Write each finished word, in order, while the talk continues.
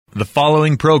The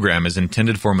following program is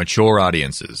intended for mature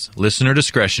audiences. Listener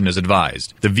discretion is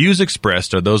advised. The views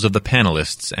expressed are those of the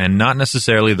panelists and not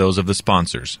necessarily those of the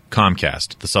sponsors.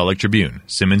 Comcast, the Salt Lake Tribune,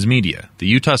 Simmons Media, the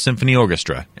Utah Symphony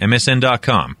Orchestra,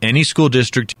 MSN.com, any school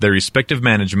district, their respective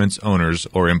managements, owners,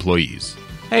 or employees.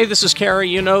 Hey, this is Carrie.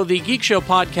 You know, the Geek Show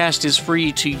podcast is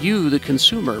free to you, the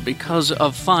consumer, because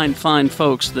of fine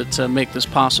folks that make this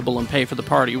possible and pay for the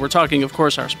party. We're talking, of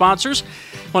course, our sponsors.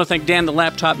 I want to thank Dan, the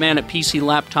laptop man at PC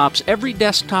Laptops. Every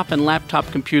desktop and laptop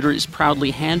computer is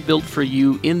proudly hand-built for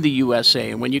you in the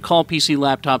USA. And when you call PC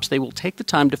Laptops, they will take the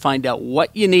time to find out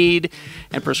what you need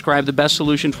and prescribe the best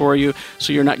solution for you,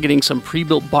 so you're not getting some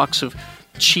pre-built box of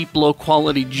cheap,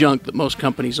 low-quality junk that most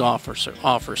companies offer. So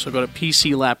go to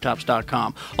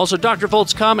PCLaptops.com. Also, Dr.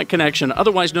 Volt's Comic Connection,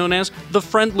 otherwise known as the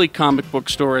friendly comic book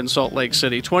store in Salt Lake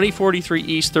City, 2043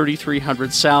 East,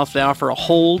 3300 South. They offer a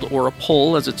hold or a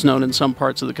pull, as it's known in some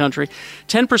parts of the country.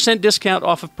 10% discount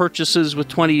off of purchases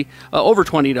with over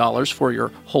 $20 for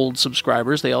your hold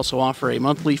subscribers. They also offer a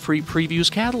monthly free previews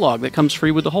catalog that comes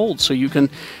free with the hold, so you can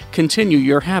continue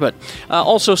your habit.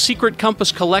 Also,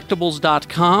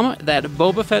 SecretCompassCollectibles.com, that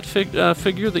Boba Fett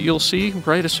figure that you'll see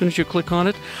right as soon as you click on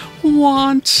it.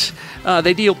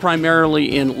 They deal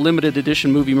primarily in limited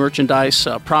edition movie merchandise,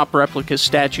 prop replicas,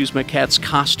 statues, maquettes,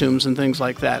 costumes, and things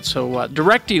like that. So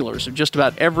direct dealers of just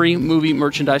about every movie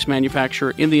merchandise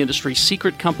manufacturer in the industry,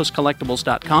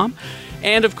 SecretCompassCollectibles.com.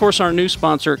 And, of course, our new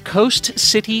sponsor,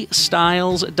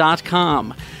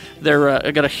 CoastCityStyles.com.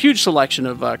 They've got a huge selection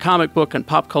of comic book and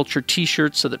pop culture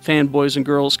T-shirts so that fanboys and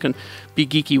girls can be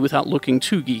geeky without looking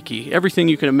too geeky. Everything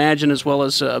you can imagine, as well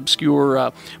as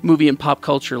obscure movie and pop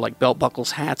culture like belt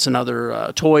buckles, hats, and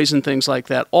other toys and things like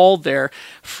that. All there.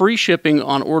 Free shipping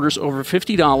on orders over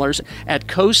 $50 at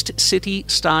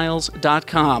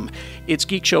CoastCityStyles.com. It's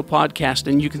Geek Show Podcast,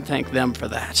 and you can thank them for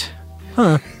that.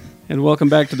 Huh. And welcome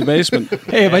back to the basement.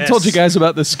 Hey, have I told you guys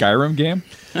about the Skyrim game?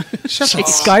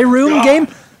 Skyrim game?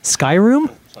 Skyrim?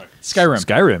 Skyrim.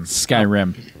 It's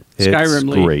Skyrim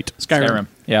great. Skyrim.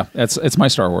 Yeah, it's my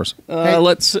Star Wars.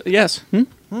 Yes.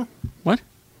 What?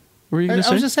 What were you going to say?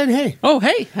 I was just saying, hey. Oh,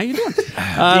 hey. How you doing?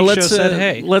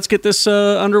 hey. Let's get this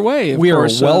underway. We are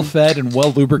well-fed and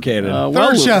well-lubricated.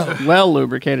 Well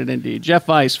lubricated indeed. Jeff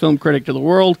Weiss, film critic to the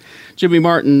world. Jimmy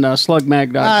Martin,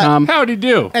 slugmag.com. Howdy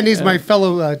do. And he's my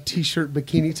fellow T-shirt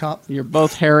bikini top. You're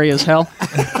both hairy as hell.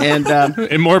 And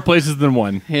in more places than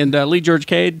one. And Lee George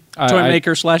Cade, toy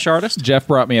maker / artist. Jeff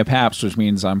brought me a Pabst, which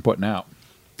means I'm putting out.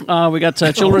 We got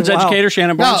children's educator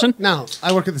Shannon Barneson. No,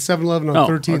 I work at the 7-Eleven on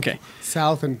 13th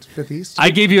South and 5th East. I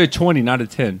gave you a 20, not a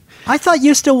 10. I thought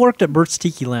you still worked at Bert's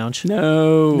Tiki Lounge.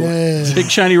 No.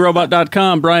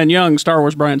 BigShinyRobot.com. Brian Young, Star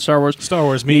Wars Brian, Star Wars. Star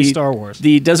Wars.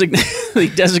 The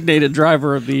designated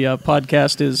driver of the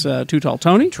podcast is Too Tall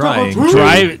Tony. Driving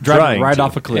right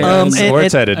off a cliff.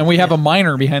 And we have a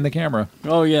minor behind the camera.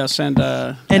 Oh, yes. And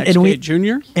we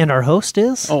Jr. And our host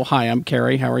is? Oh, hi, I'm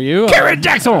Carrie. How are you? Carrie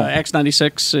Jackson!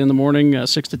 X96 in the morning,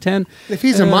 6 to 10. If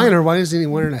he's a minor, why isn't he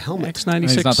wearing a helmet? X96.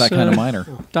 He's not that kind of minor.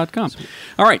 .com.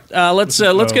 All right, let's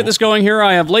get this going here.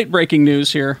 I have late breaking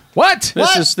news here. What?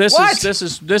 This is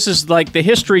like the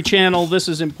History Channel. This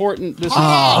is important. This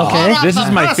okay. This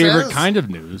is my favorite kind of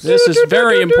news. This is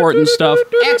very important stuff.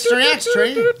 Extra.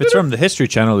 If it's from the History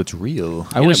Channel, it's real.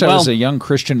 I wish I was a young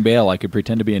Christian Bale. I could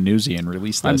pretend to be a newsie and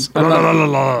release this.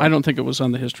 I don't think it was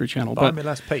on the History Channel, but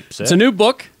it's a new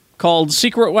book called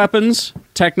Secret Weapons,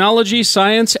 Technology,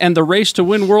 Science, and the Race to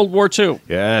Win World War II.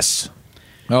 Yes.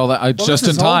 Oh, just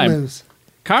in time.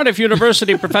 Cardiff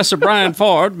University Professor Brian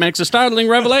Ford makes a startling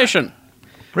revelation.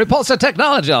 Repulsor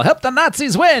technology will help the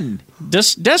Nazis win.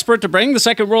 Desperate to bring the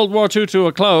Second World War to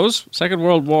a close.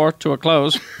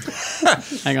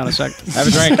 Hang on a sec. Have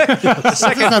a drink.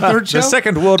 The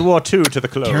Second World War II to the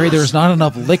close. Gary, there's not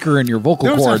enough liquor in your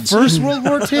vocal cords. There was a First World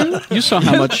War II? You saw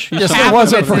how much. Yes, there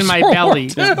was in my belly.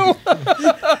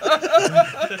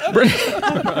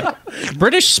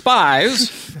 British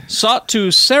spies sought to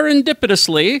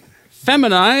serendipitously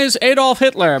feminize Adolf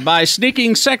Hitler by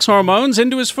sneaking sex hormones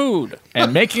into his food.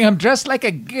 And making him dress like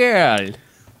a girl.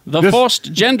 The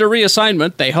forced gender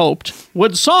reassignment, they hoped,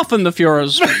 would soften the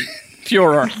Fuhrer's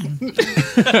Führer.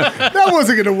 That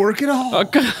wasn't going to work at all.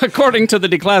 According to the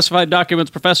declassified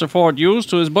documents Professor Ford used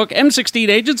to his book, M16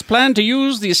 agents plan to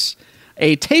use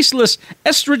a tasteless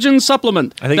estrogen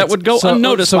supplement that would go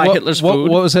unnoticed by Hitler's food.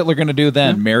 What was Hitler going to do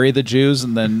then? Marry the Jews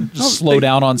and then slow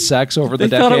down on sex over the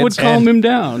decades? They thought it would calm him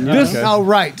down. Oh,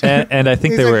 right. And I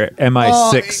think they were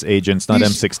MI6 agents, not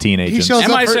M16 agents.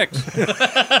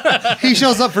 MI6. He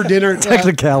shows up for dinner.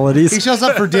 Technicalities. He shows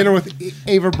up for dinner with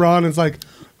Ava Braun and it's like,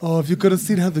 oh, if you could have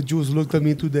seen how the Jews looked at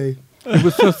me today. It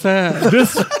was so sad.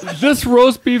 This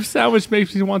roast beef sandwich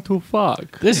makes me want to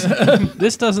fuck.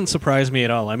 This doesn't surprise me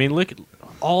at all. I mean, look at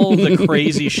all the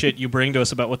crazy shit you bring to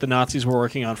us about what the Nazis were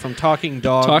working on, from talking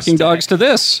dogs to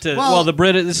this. This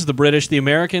is the British. The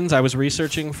Americans, I was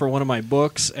researching for one of my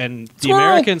books, and the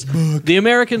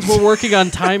Americans were working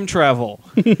on time travel.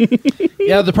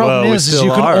 Yeah, the problem is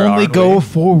you can only go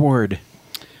forward.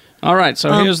 All right, so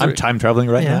I'm time traveling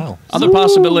right now. Other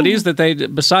possibilities that they,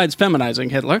 besides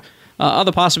feminizing Hitler,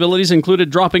 other possibilities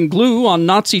included dropping glue on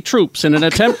Nazi troops in an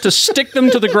attempt to stick them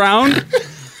to the ground.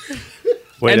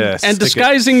 And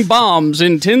disguising bombs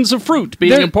in tins of fruit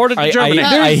being imported to Germany.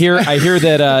 I hear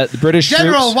that the British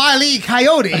General troops, Wile E.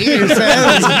 Coyote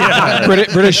says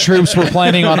British troops were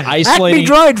planning on isolating Acme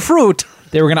dried fruit.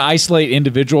 They were going to isolate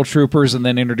individual troopers and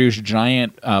then introduce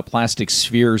giant plastic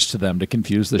spheres to them to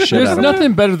confuse the shit out of them. There's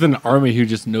nothing better than an army who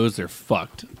just knows they're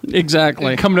fucked.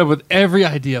 Exactly. Coming up with every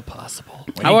idea possible.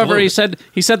 However, he said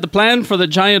the plan for the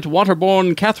giant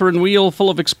waterborne Catherine wheel full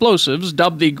of explosives,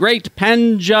 dubbed the Great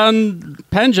Panjandrum,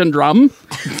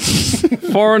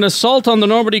 for an assault on the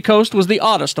Normandy coast was the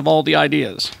oddest of all the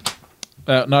ideas.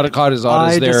 Not as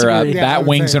odd as their bat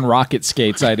wings and rocket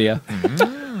skates idea.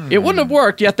 It wouldn't have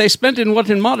worked, yet they spent in what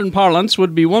in modern parlance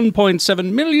would be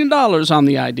 $1.7 million on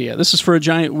the idea. This is for a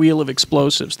giant wheel of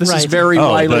explosives. This is very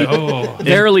wily.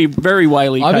 Very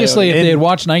wily. Obviously, if they had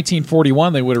watched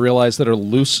 1941, they would have realized that a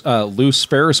loose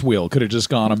Ferris wheel could have just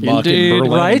gone amok in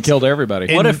Berlin and killed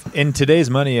everybody. What if in today's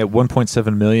money at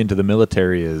 $1.7 million to the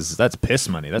military that's piss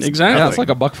money? That's exactly. That's like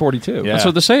 $1.42. Yeah. That's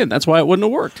what they're saying. That's why it wouldn't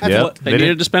have worked. Yep. They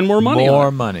needed to spend more money.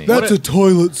 More money. That's a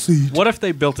toilet seat. What if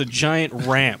they built a giant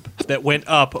ramp that went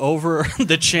up over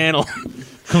the channel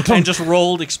and just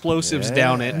rolled explosives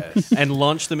down it and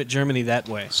launched them at Germany that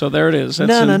way? So there it is.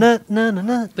 That's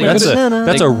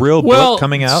a real book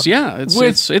coming out.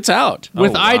 It's out.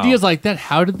 With ideas like that,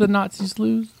 how did the Nazis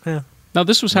lose? Yeah. Now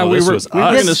this was how we were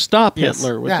going to stop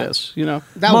Hitler with this. You know,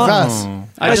 that was us.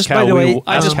 That's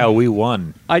how we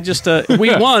won. We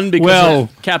won because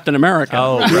of Captain America.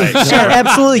 Oh, right. Yeah,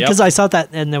 absolutely, because I saw that,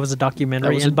 and there was a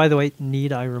documentary. And by the way,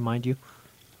 need I remind you,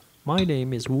 my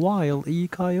name is Wile E.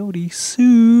 Coyote,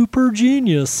 super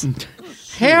genius.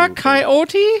 Herr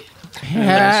Coyote? So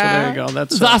there you go.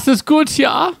 That is good,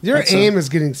 yeah. Your aim is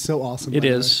getting so awesome. It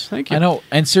is. Thank you. I know.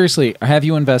 And seriously, have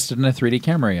you invested in a 3D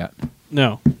camera yet?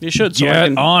 No. You should. So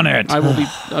Get on it. I will be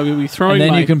throwing.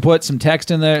 And then you can put some text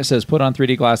in there that says "Put on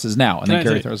 3D glasses now," and then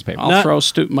Carrie throws a paper. I'll throw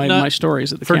my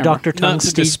stories at the for camera. Dr. Tongue Not to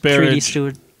Steve 3D disparage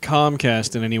Stewart.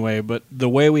 Comcast in any way, but the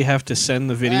way we have to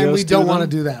send the videos, and we don't want to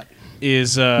do that.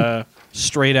 Is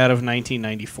straight out of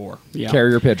 1994. Yeah.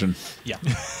 Carrier pigeon. Yeah.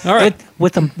 All right.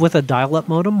 With a dial-up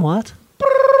modem. What?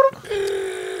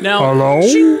 Now,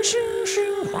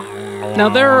 now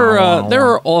there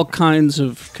are all kinds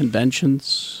of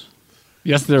conventions.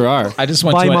 Yes, there are. I just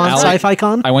went to an Sci-Fi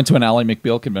Con. I went to an Ally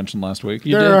McBeal convention last week.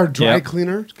 There are dry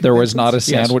cleaner. There was not a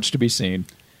sandwich to be seen.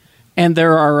 And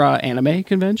there are anime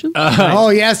conventions. Oh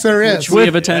yes, there is. Which we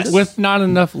have attended with not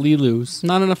enough Lelus.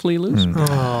 Not enough Lelus.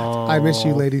 Oh. I miss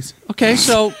you, ladies. Okay,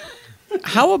 so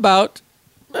how about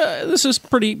this is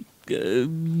pretty,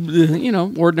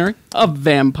 ordinary. A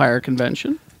vampire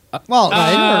convention. Well,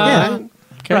 yeah.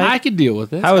 Okay. I could deal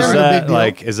with it. How is that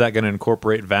like? Is that going to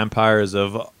incorporate vampires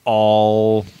of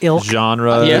all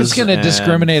genres? Yeah, it's going to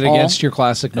discriminate against your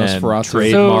classic Nosferatu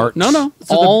trademark. No,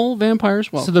 all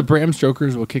vampires. Well, so the Bram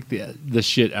Stokers will kick the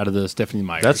shit out of the Stephanie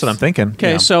Meyers. That's what I'm thinking.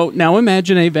 Okay, so now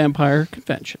imagine a vampire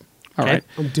convention. All right,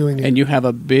 I'm doing it. And you have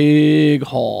a big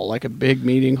hall, like a big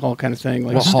meeting hall kind of thing.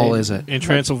 Like what hall is it? In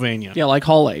Transylvania. Yeah, like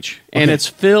Hall H. Okay. And it's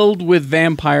filled with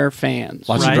vampire fans.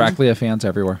 Lots of Dracula fans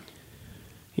everywhere.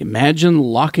 Imagine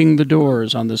locking the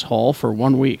doors on this hall for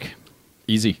 1 week.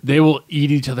 Easy. They will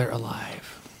eat each other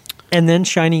alive. And then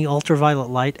shining ultraviolet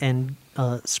light and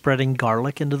spreading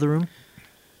garlic into the room.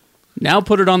 Now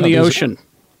put it on the ocean.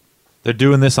 They're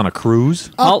doing this on a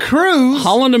cruise? A cruise?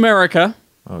 Holland America.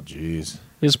 Oh, jeez.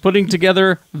 Is putting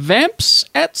together Vamps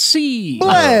at Sea.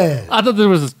 Bleh. I thought there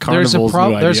was a carnival's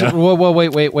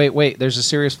Wait. There's a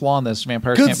serious flaw in this.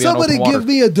 Vampires Could can't be on open somebody water. give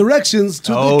me a directions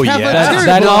to the cafeteria?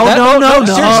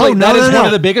 Seriously, that is one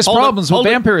of the biggest problems with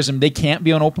vampirism. They can't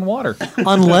be on open water.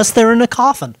 Unless they're in a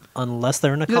coffin.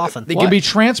 They can be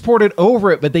transported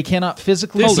over it, but they cannot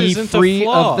physically be free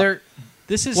of their...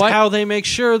 This is how they make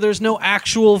sure there's no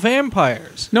actual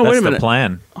vampires. No, That's wait a minute. the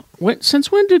plan. Since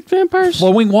when did vampires...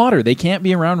 Flowing water. They can't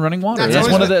be around running water. That's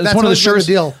one of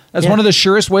the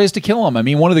surest ways to kill them. I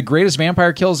mean, one of the greatest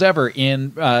vampire kills ever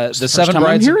in the Seven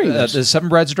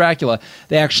Brides of Dracula.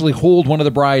 They actually hold one of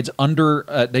the brides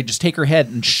under... they just take her head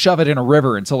and shove it in a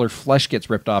river until her flesh gets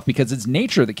ripped off because it's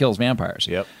nature that kills vampires.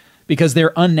 Yep. because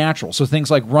they're unnatural. So things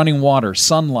like running water,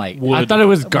 sunlight. Wood. I thought it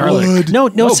was garlic. Wood. No,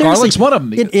 seriously. Garlic's one of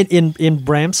them. In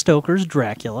Bram Stoker's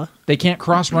Dracula, they can't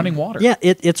cross running water. Yeah,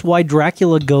 it's why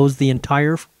Dracula goes the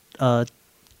entire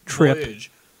trip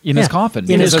Voyage. In his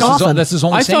coffin. In his coffin. That's his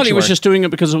only I sanctuary. thought he was just doing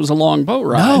it because it was a long boat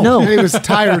ride. No. And he was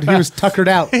tired. He was tuckered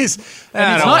out. I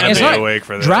don't want to be awake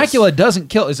for this. Dracula doesn't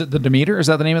kill. Is it the Demeter? Is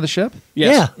that the name of the ship?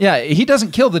 Yes. Yeah. He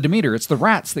doesn't kill the Demeter. It's the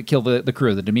rats that kill the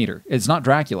crew of the Demeter. It's not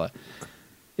Dracula.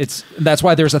 That's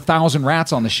why there's 1,000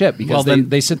 rats on the ship, because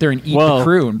they sit there and eat the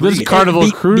crew and breed. This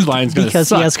Carnival Cruise Line's going to because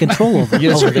suck. he has control over them.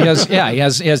 he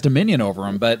has dominion over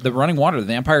them. But the running water, the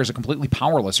vampires are completely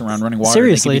powerless around running water.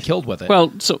 Seriously. They can be killed with it.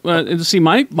 Well, so see,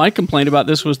 my complaint about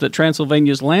this was that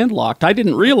Transylvania's landlocked. I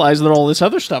didn't realize that all this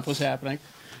other stuff was happening.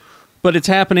 But it's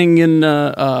happening in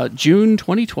June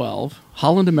 2012,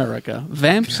 Holland, America.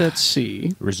 Vamps at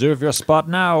Sea. Reserve your spot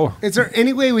now. Is there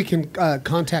any way we can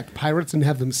contact pirates and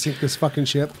have them sink this fucking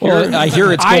ship? Well, I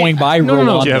hear it's going by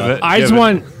Rwanda.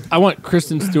 I want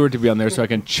Kristen Stewart to be on there so I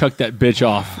can chuck that bitch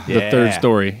off the third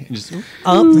story. And just,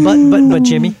 but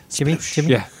Jimmy,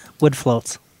 yeah. wood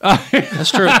floats.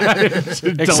 That's true.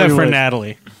 Except for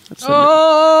Natalie.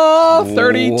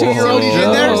 32-year-old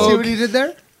See what he did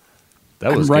there?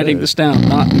 That was I'm writing this down,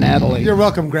 not Natalie. You're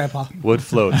welcome, Grandpa. Wood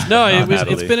floats. No, Not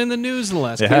it's been in the news in the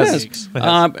last It couple has. weeks.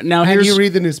 Now And you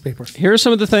read the newspapers. here are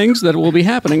some of the things that will be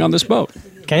happening on this boat.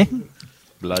 Okay.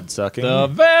 Blood sucking.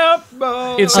 vamp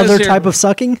boat. It says Other here- type of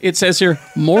sucking. It says here,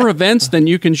 more events than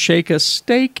you can shake a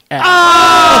steak at.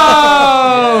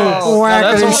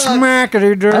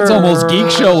 That's almost geek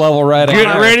show level right Get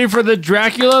there. ready for the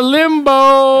Dracula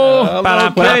limbo.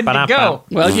 Go.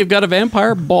 Well, you've got a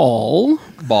vampire ball,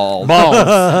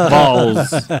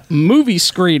 Balls. movie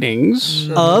screenings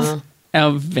Of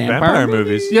of vampire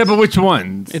movies. Yeah, but which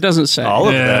ones? It doesn't say. All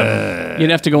of them. You'd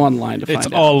have to go online to find It's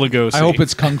out. all Lugosi. I hope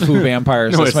it's Kung Fu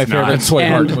Vampires. No, That's it's my not. favorite Toy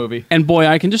Hart movie. And boy,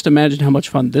 I can just imagine how much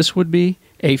fun this would be.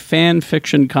 A fan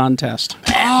fiction contest.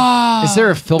 Is there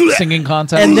a filth singing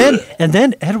contest? and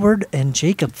then Edward and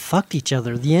Jacob fucked each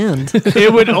other at the end.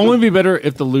 It would only be better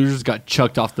if the losers got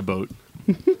chucked off the boat.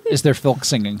 Is there filk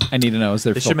singing? I need to know. Is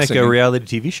there They filk should make singing? a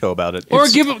reality TV show about it. Or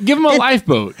give them a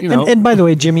lifeboat, you know. And by the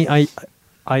way, Jimmy,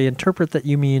 I interpret that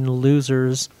you mean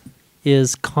losers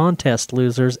is contest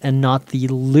losers and not the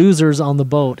losers on the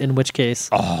boat, in which case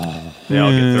They all get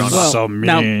thrown off. So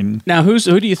mean. Now who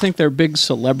do you think their big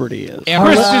celebrity is?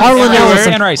 Harlan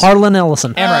Ellison. Anne Rice. Harlan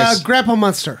Ellison. Anne Rice. Grandpa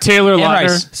Munster. Taylor Anne Lautner.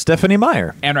 Rice. Stephanie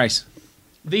Meyer. Anne Rice.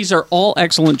 These are all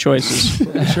excellent choices.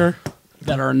 Sure.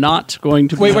 That are not going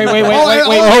to be. Wait. wait,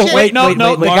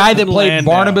 No. The guy that played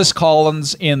Landau. Barnabas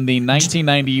Collins in the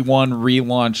 1991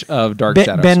 relaunch of Dark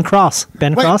Shadows. Ben Cross.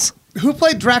 Ben Wait, Cross. who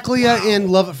played Dracula in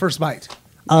Love at First Bite?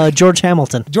 George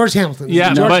Hamilton. George Hamilton.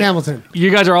 Yeah, George but Hamilton.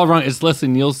 You guys are all wrong. It's Leslie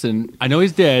Nielsen. I know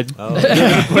he's dead.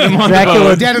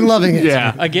 Dracula. Dead and loving it.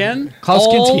 Yeah. Again, Klaus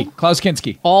all, Kinski. Klaus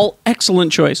Kinski. all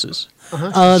excellent choices.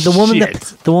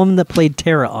 The woman that played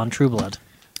Tara on True Blood.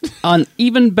 An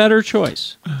even better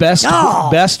choice.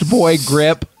 Best boy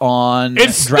grip on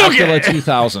It's Dracula Snooki.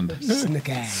 2000.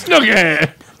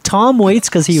 Okay. Tom Waits,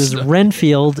 because he was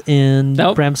Renfield in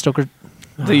Nope. Bram Stoker.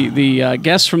 The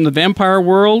guest from the vampire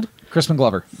world, Crispin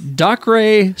Glover.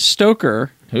 Dacre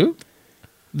Stoker, Who?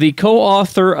 the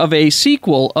co-author of a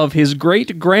sequel of his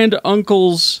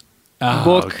great-granduncle's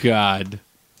book, Oh, God.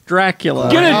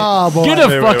 Dracula. Get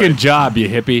boy. a fucking job, you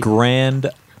hippie.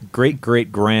 Great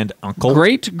uncle.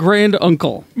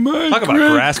 Great-granduncle. Talk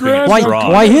about grasping at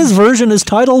straws. Why his version is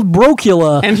titled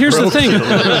Brocula. And here's the thing.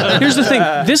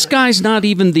 This guy's not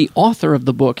even the author of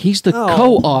the book. He's the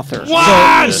co-author.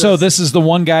 So this is the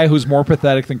one guy who's more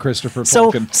pathetic than Christopher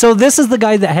Falken. So this is the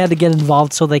guy that had to get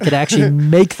involved so they could actually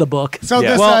make the book. So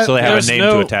Yeah, this, so they have a there's name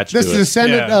no- to attach to this it.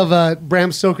 descendant of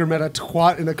Bram Stoker met a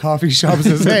twat in a coffee shop and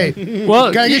says, "Hey,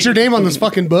 Well, gotta get your name on this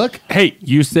fucking book." Hey,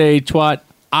 you say twat.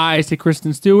 I say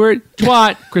Kristen Stewart.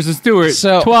 Twat. Kristen Stewart.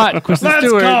 So- twat. Kristen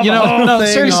Stewart. You know, no, thing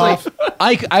seriously, off.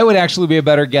 I would actually be a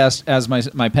better guest as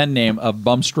my pen name of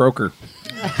Bum Stroker.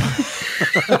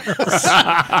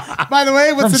 By the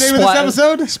way, what's the name of this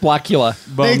episode? Splacula.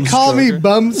 They call me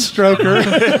Bum Stroker.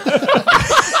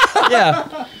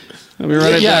 Yeah, Let me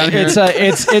write it down here.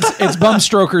 it's Bum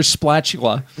Stroker's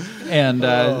Splatula, and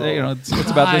it's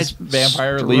about this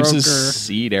vampire who leaves his Stroker.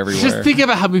 seed everywhere. Just think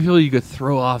about how many people you could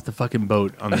throw off the fucking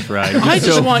boat on this ride. I It's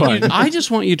just so want fun. you. I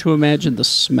just want you to imagine the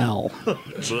smell.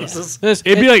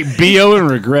 It'd be like BO and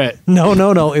regret.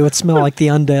 No. It would smell like the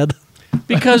undead.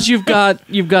 Because you've got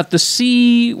the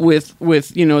sea with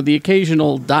the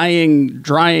occasional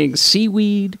drying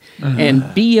seaweed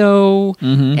and BO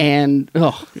and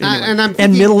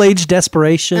and middle-aged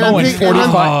desperation.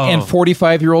 And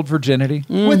 45-year-old virginity.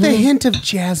 With a hint of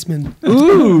jasmine.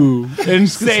 Ooh, and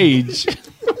sage.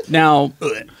 Now,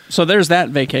 so there's that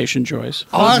vacation choice.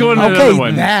 Let's go into another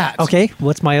one. Okay,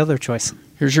 what's my other choice?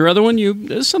 Here's your other one.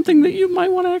 There's something that you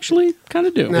might want to actually kind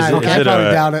of do. Nah, I probably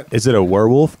doubt it. Is it a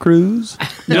werewolf cruise?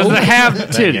 Doesn't have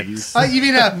titties. You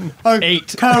mean a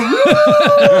 8.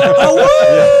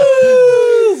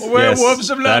 Werewolves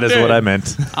of London. That is what I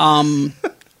meant.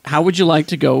 How would you like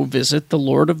to go visit the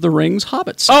Lord of the Rings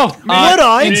hobbits? Oh,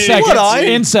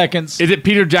 In seconds. Is it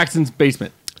Peter Jackson's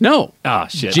basement? No. Ah,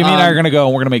 shit. Jimmy and I are going to go,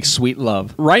 and we're going to make sweet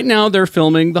love. Right now, they're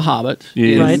filming The Hobbit.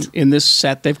 Yes. In this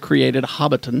set, they've created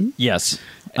Hobbiton. Yes.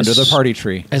 Under the party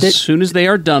tree. As soon as they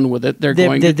are done with it, they're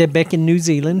back in New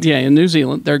Zealand. Yeah, in New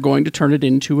Zealand, they're going to turn it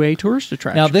into a tourist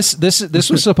attraction. Now, this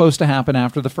was supposed to happen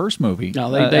after the first movie.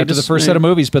 No, after the first set of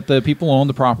movies, but the people who owned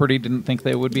the property didn't think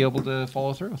they would be able to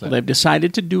follow through with it. They've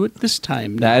decided to do it this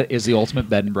time. That is the ultimate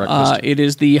bed and breakfast. It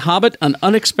is The Hobbit, An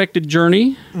Unexpected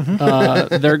Journey.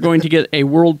 They're going to get a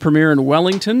world premiere in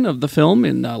Wellington of the film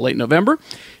in late November.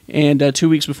 And 2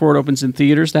 weeks before it opens in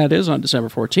theaters, that is, on December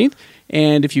 14th.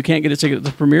 And if you can't get a ticket at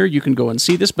the premiere, you can go and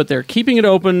see this, but they're keeping it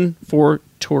open for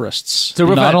tourists. So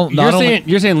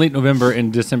you're saying late November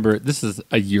and December, this is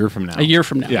a year from now. A year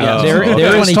from now. Yeah.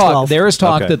 There is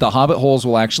talk that the Hobbit holes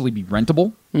will actually be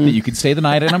rentable, that you could stay the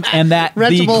night in them, and that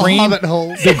the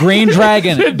Green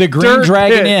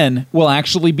Dragon Inn will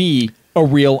actually be a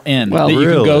real inn that you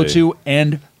can go to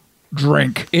and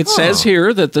drink. It says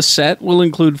here that the set will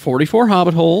include 44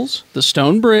 Hobbit holes, the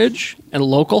Stone Bridge, and a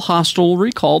local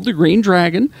hostelry called the Green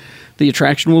Dragon. The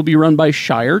attraction will be run by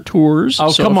Shire Tours. Oh,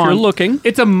 so come on. You're looking.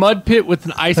 It's a mud pit with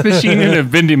an ice machine and a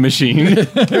vending machine.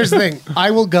 Here's the thing.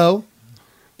 I will go,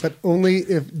 but only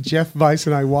if Jeff Weiss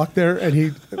and I walk there, and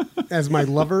he, as my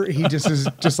lover, he just is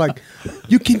just like,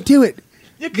 you can do it.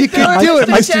 You can do it,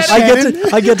 Mr.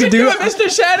 Shannon. I get to do it, Mr.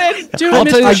 Shannon.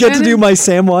 I get to do my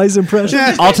Samwise impression.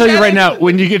 I'll tell you right now,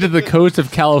 when you get to the coast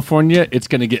of California, it's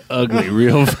going to get ugly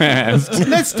real fast.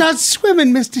 Let's start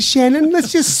swimming, Mr. Shannon.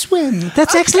 Let's just swim.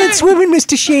 That's excellent swimming,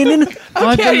 Mr. Shannon.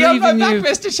 I believe in you,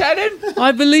 Mr. Shannon.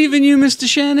 I believe in you, Mr.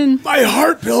 Shannon. My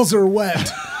heart pills are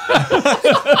wet.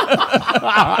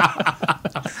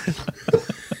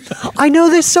 I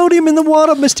know there's sodium in the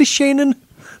water, Mr. Shannon,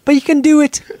 but you can do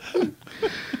it.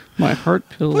 My heart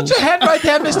pills. Put your hand right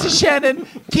there, Mr. Shannon.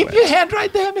 Keep your hand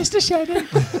right there, Mr. Shannon.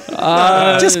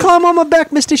 Just climb on my back,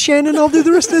 Mr. Shannon. I'll do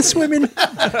the rest of the swimming.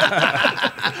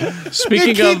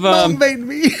 Speaking keep of, motivating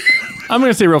me. I'm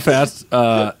going to say real fast,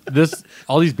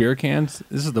 all these beer cans,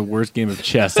 this is the worst game of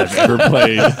chess I've ever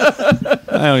played. I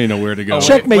don't even know where to go.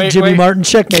 Checkmate, Jimmy Martin.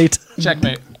 Checkmate.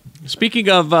 Checkmate. Speaking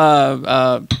of,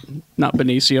 not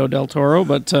Benicio del Toro,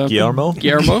 but Guillermo.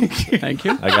 Thank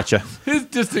you. I gotcha. His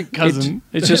distant cousin.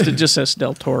 It just says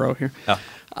del Toro here. Oh.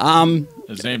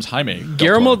 His name's Jaime.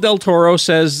 Guillermo del Toro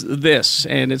says this,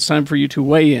 and it's time for you to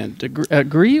weigh in.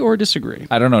 Agree or disagree?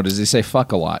 I don't know. Does he say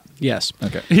fuck a lot? Yes.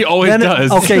 Okay. He always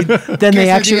does. Okay, then they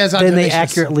Quesadillas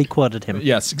accurately quoted him.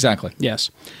 Yes, exactly.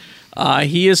 Yes.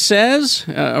 He says,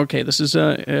 okay, this is,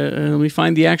 let me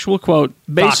find the actual quote.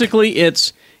 Basically,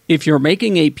 it's, if you're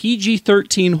making a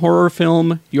PG-13 horror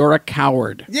film, you're a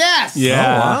coward. Yes.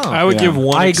 Yeah. Oh, wow. I would give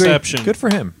one I agree. exception. Good for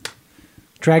him.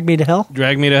 Drag Me to Hell?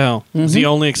 Drag Me to Hell. It's the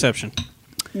only exception.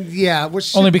 Yeah.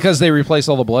 Which Only because they replaced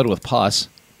all the blood with pus.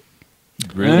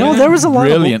 No, there was a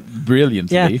lot of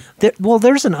brilliant. Yeah.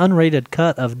 There's an unrated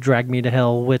cut of Drag Me to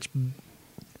Hell, which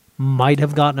might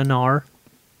have gotten an R.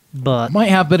 But might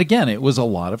have, but again, it was a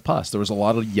lot of pus. There was a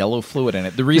lot of yellow fluid in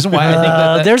it. The reason why I think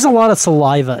that there's a lot of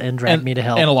saliva in Drag Me to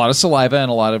Hell, and a lot of saliva,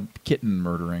 and a lot of kitten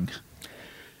murdering.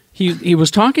 He was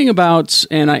talking about,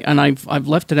 and I've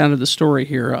left it out of the story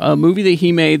here, a movie that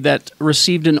he made that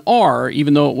received an R,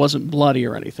 even though it wasn't bloody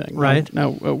or anything. Right.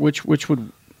 Now, which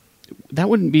wouldn't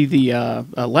be the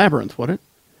Labyrinth, would it?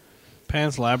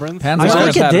 Pan's Labyrinth? Pan's I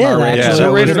Labyrinth think it had an did, R rating. actually. Is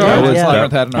that rated R? Yeah.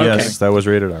 Labyrinth had an R rating. Yes, that was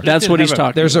rated R. That's what he's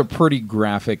talking There's about. a pretty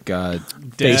graphic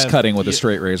face cutting with a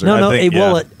straight razor. No, think,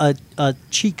 a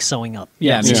cheek sewing up.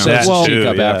 Yeah, and he Yeah. sets Well, his cheek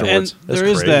up yeah. afterwards. And That's there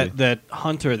is crazy. that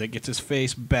hunter that gets his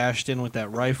face bashed in with that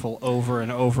rifle over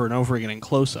and over and over again in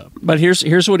close up. But here's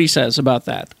what he says about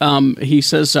that. He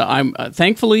says, "I'm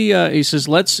thankfully." He says,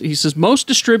 most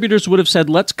distributors would have said,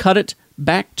 let's cut it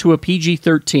back to a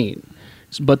PG-13.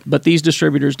 But these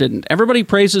distributors didn't. Everybody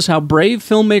praises how brave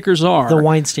filmmakers are. The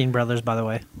Weinstein brothers, by the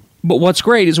way. But what's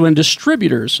great is when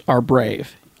distributors are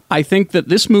brave. I think that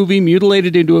this movie,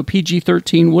 mutilated into a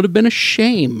PG-13, would have been a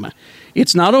shame.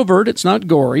 It's not overt. It's not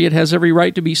gory. It has every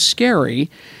right to be scary.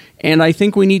 And I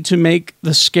think we need to make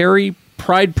the scary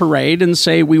pride parade and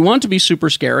say we want to be super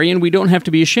scary and we don't have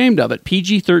to be ashamed of it.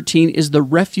 PG-13 is the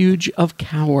refuge of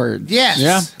cowards. Yes.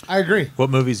 Yeah. I agree. What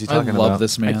movie is he talking about? I love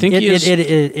this man. I think It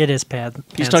is Pan's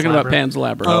he's talking about Labyrinth. Pan's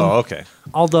Labyrinth. Oh, okay.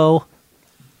 Although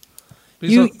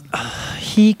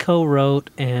he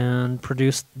co-wrote and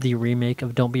produced the remake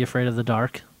of Don't Be Afraid of the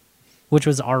Dark, which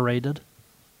was R-rated.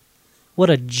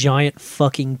 What a giant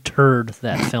fucking turd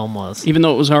that film was. Even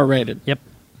though it was R-rated. Yep.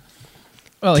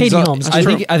 Well, Katie Holmes. I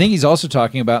think he's also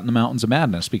talking about In the Mountains of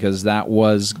Madness because that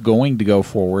was going to go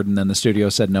forward, and then the studio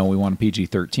said no, we want a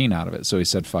PG-13 out of it. So he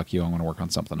said, "Fuck you, I'm going to work on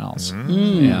something else."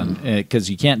 And because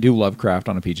you can't do Lovecraft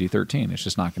on a PG-13, it's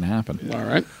just not going to happen. All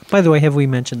right. By the way, have we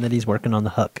mentioned that he's working on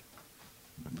the Hook?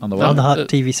 On the On the what? Hook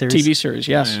TV series. TV series,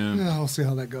 yes. Yeah, we'll see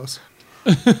how that goes.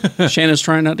 Shannon's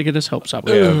trying not to get his hopes up.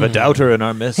 We have a doubter in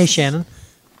our midst. Hey, Shannon.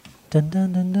 Dun,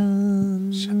 dun, dun,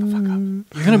 dun. Shut the fuck up.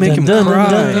 You're gonna make him Dun, dun, cry.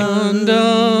 Dun,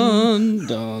 dun,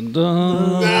 dun,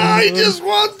 dun. I just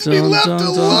want to be Dun, left dun,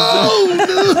 alone.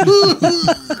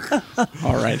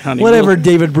 All right, honey. Whatever,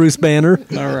 David Bruce Banner.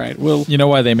 All right. Well, You know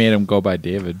why they made him go by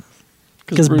David?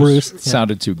 Because Bruce. It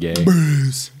sounded too gay. Hey,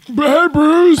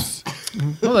 Bruce.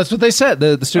 No, that's what they said.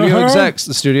 The studio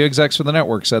execs for the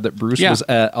network said that Bruce was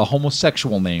a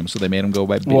homosexual name, so they made him go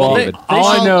by David. All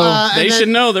I know, they should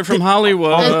know they're from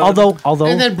Hollywood. Although,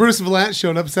 And then Bruce Vallant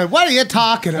showed up and said, "What are you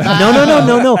talking about?"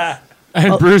 no.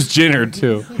 and Bruce Jenner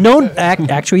too. No,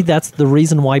 actually, that's the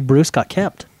reason why Bruce got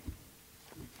kept.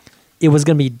 It was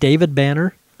going to be David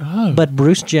Banner, but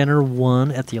Bruce Jenner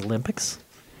won at the Olympics,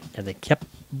 and they kept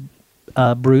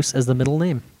Bruce as the middle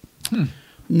name.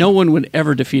 No one would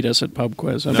ever defeat us at Pub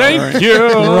Quiz. Thank you.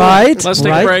 Right? Let's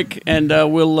take a break, and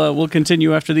we'll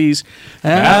continue after these.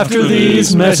 After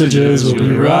these messages, we'll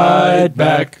be right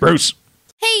back. Bruce.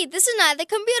 Hey, this is Nye, the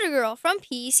computer girl from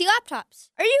PC Laptops.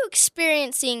 Are you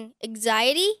experiencing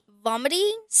anxiety,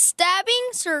 vomiting, stabbing,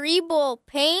 cerebral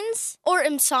pains, or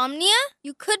insomnia?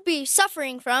 You could be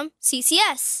suffering from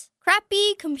CCS,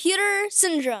 crappy computer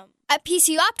syndrome. At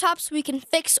PC Laptops, we can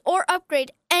fix or upgrade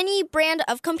any brand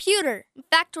of computer. In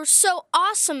fact, we're so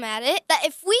awesome at it that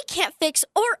if we can't fix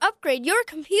or upgrade your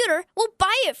computer, we'll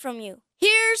buy it from you.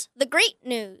 Here's the great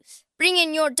news. Bring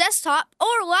in your desktop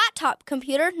or laptop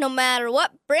computer, no matter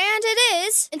what brand it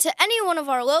is, into any one of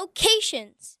our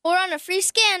locations. Or run a free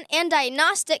scan and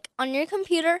diagnostic on your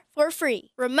computer for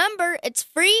free. Remember, it's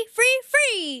free, free,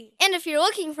 free! And if you're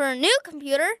looking for a new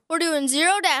computer, we're doing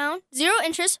 0 down, 0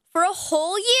 interest for a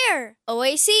whole year.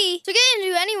 OAC. So get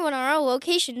into any one of our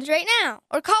locations right now.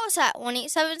 Or call us at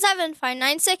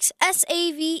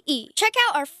 1-877-596-SAVE. Check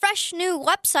out our fresh new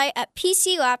website at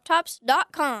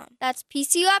PCLaptops.com. That's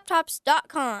PCLaptops.com.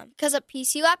 Because at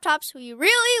PC Laptops, we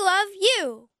really love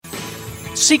you.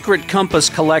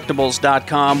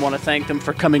 SecretCompassCollectibles.com. Want to thank them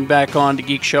for coming back on to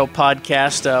Geek Show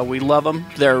Podcast. We love them.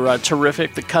 They're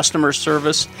terrific. The customer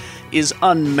service is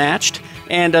unmatched.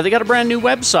 And they got a brand new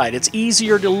website. It's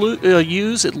easier to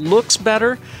use. It looks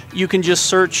better. You can just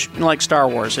search like Star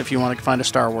Wars if you want to find a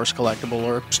Star Wars collectible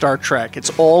or Star Trek.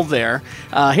 It's all there.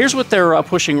 Here's what they're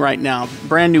pushing right now.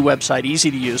 Brand new website, easy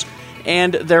to use.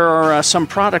 And there are some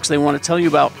products they want to tell you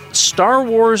about. Star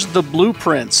Wars The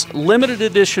Blueprints, limited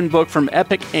edition book from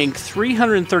Epic Inc.,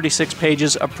 336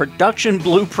 pages of production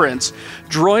blueprints,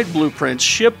 droid blueprints,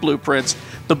 ship blueprints.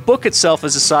 The book itself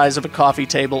is the size of a coffee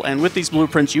table, and with these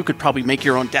blueprints, you could probably make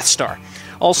your own Death Star.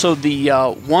 Also, the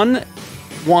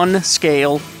 1/1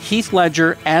 scale Heath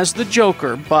Ledger as the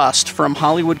Joker bust from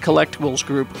Hollywood Collectibles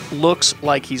Group looks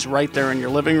like he's right there in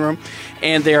your living room.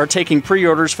 And they are taking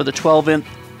pre-orders for the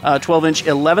 12-inch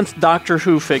 11th Doctor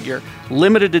Who figure,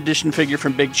 limited edition figure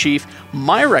from Big Chief.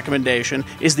 My recommendation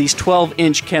is these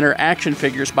 12-inch Kenner action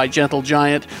figures by Gentle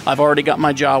Giant. I've already got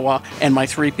my Jawa, and my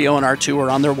 3PO and R2 are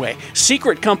on their way.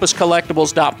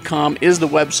 SecretCompassCollectibles.com is the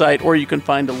website, or you can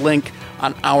find a link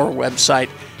on our website,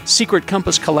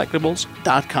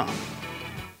 SecretCompassCollectibles.com.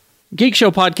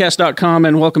 GeekShowPodcast.com,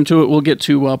 and welcome to it. We'll get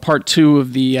to part 2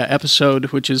 of the episode,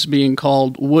 which is being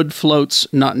called Wood Floats,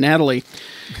 Not Natalie,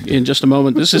 in just a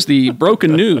moment. This is the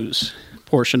broken news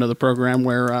portion of the program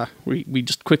where we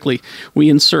just quickly, we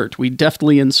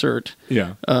deftly insert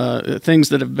things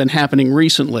that have been happening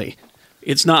recently.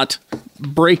 It's not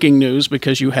breaking news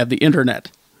because you have the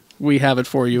internet. We have it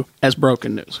for you as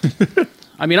broken news.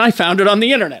 I mean, I found it on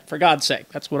the internet, for God's sake.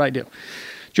 That's what I do.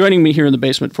 Joining me here in the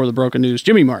basement for the broken news,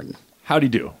 Jimmy Martin. Howdy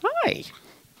do. Hi.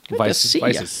 Vice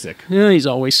is sick. Yeah, he's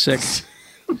always sick.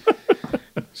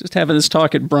 Just having this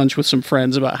talk at brunch with some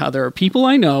friends about how there are people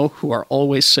I know who are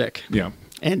always sick. Yeah.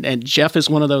 And Jeff is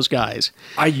one of those guys.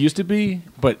 I used to be,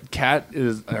 but Kat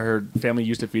her family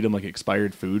used to feed them like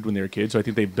expired food when they were kids, so I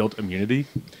think they built immunity.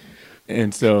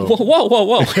 And so,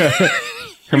 whoa!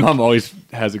 Her mom always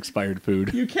has expired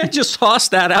food. You can't just toss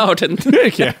that out and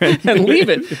leave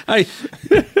it. I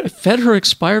fed her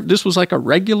expired. This was like a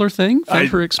regular thing. Fed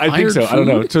her expired. I think so. Food? I don't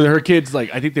know. So her kids,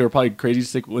 I think they were probably crazy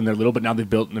sick when they're little, but now they've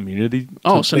built an immunity.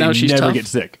 So now she's never tough? get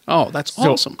sick. Oh, that's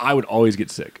awesome. I would always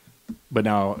get sick, but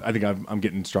now I think I'm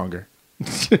getting stronger.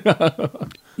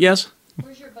 Yes.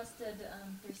 Where's your busted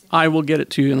 360? I will get it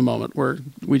to you in a moment.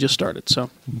 We just started, so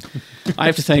I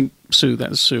have to thank Sue.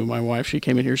 That is Sue, my wife. She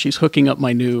came in here. She's hooking up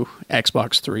my new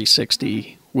Xbox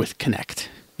 360 with Kinect.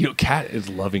 Kat is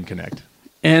loving Kinect.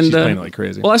 And she's playing it like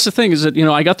crazy. Well, that's the thing is that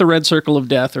I got the Red Circle of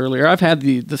Death earlier. I've had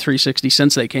the 360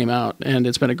 since they came out, and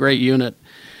it's been a great unit.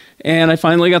 And I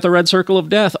finally got the Red Circle of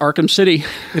Death, Arkham City.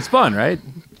 It's fun, right?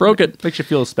 Broke it. Makes you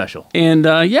feel special. And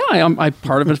I'm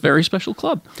part of a very special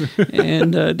club.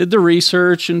 And did the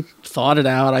research and thought it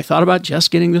out. I thought about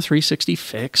just getting the 360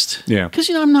 fixed. Yeah. Because,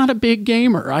 I'm not a big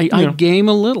gamer. I game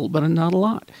a little, but not a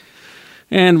lot.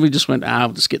 And we just went,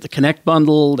 we'll just get the Kinect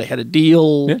bundle. They had a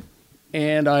deal. Yeah.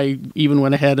 And I even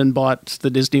went ahead and bought the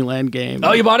Disneyland game.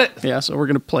 Oh, you bought it? Yeah, so we're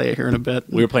going to play it here in a bit.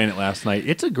 We were playing it last night.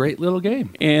 It's a great little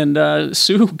game. And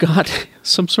Sue got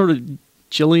some sort of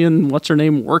Jillian,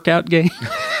 what's-her-name, workout game.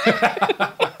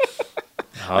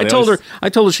 I told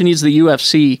her she needs the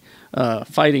UFC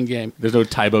fighting game. There's no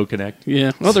Tybo Connect?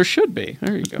 Yeah. Well, there should be.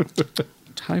 There you go.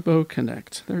 Tybo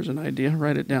Connect. There's an idea.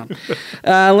 Write it down.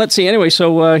 Let's see. Anyway,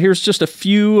 so here's just a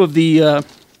few of the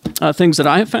things that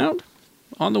I have found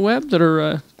on the web that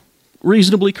are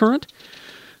reasonably current.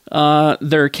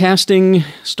 They're casting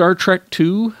Star Trek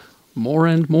II more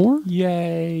and more.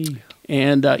 Yay.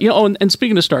 And, and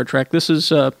speaking of Star Trek, this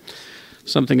is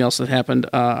something else that happened.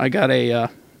 I got a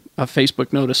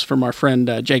Facebook notice from our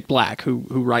friend Jake Black, who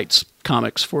writes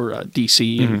comics for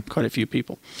DC and quite a few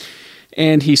people.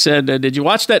 And he said, did you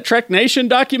watch that Trek Nation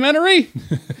documentary?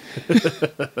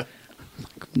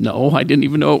 No, I didn't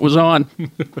even know it was on.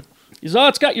 He said,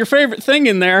 it's got your favorite thing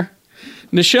in there.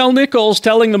 Nichelle Nichols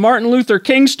telling the Martin Luther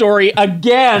King story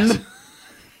again.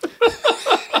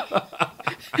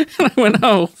 And I went,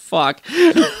 oh, fuck.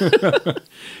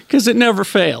 Because it never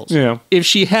fails. Yeah. If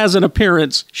she has an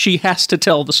appearance, she has to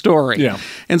tell the story. Yeah.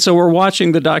 And so we're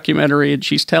watching the documentary, and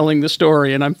she's telling the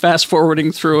story, and I'm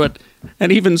fast-forwarding through it.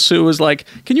 And even Sue is like,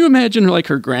 can you imagine,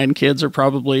 her grandkids are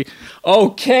probably,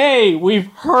 okay, we've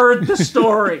heard the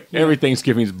story. Every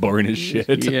Thanksgiving's boring as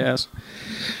shit. Yes.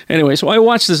 Anyway, so I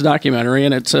watched this documentary,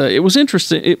 and it was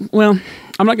interesting. I'm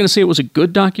not going to say it was a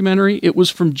good documentary. It was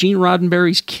from Gene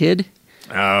Roddenberry's kid.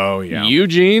 Oh, yeah.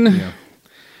 Eugene,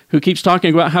 who keeps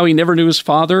talking about how he never knew his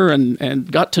father and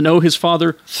got to know his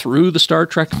father through the Star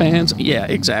Trek fans. Yeah,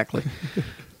 exactly.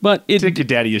 But take your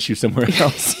daddy issue somewhere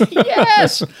else.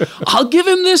 Yes. I'll give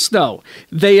him this, though.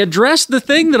 They addressed the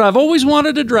thing that I've always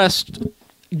wanted addressed.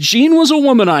 Gene was a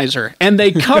womanizer, and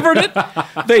they covered it.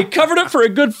 They covered it for a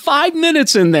good 5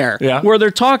 minutes in there, where they're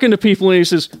talking to people, and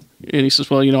he says,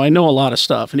 well, I know a lot of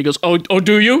stuff. And he goes, oh,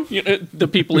 do you? The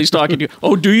people he's talking to.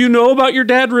 Oh, do you know about your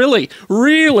dad? Really?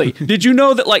 Really? Did you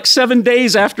know that 7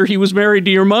 days after he was married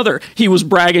to your mother, he was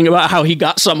bragging about how he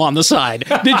got some on the side?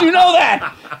 Did you know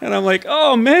that? And I'm like,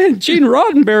 oh, man, Gene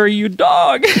Roddenberry, you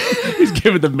dog. He's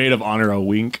giving the maid of honor a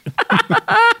wink.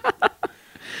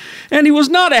 And he was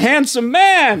not a handsome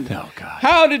man. Oh, God.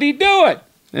 How did he do it?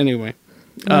 Anyway.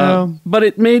 But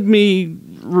it made me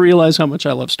realize how much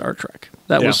I love Star Trek.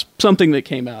 That was something that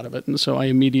came out of it. And so I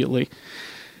immediately...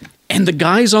 And the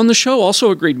guys on the show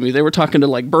also agreed with me. They were talking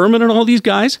to Berman and all these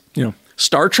guys. Yeah.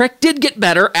 Star Trek did get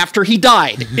better after he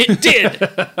died. It did.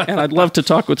 And I'd love to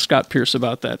talk with Scott Pierce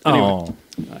about that. Anyway,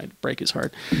 I'd break his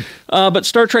heart. But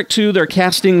Star Trek II, they're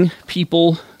casting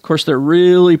people. Of course, they're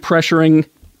really pressuring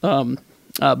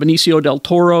Benicio del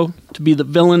Toro to be the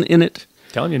villain in it.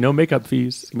 Telling you, no makeup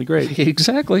fees. It's going to be great.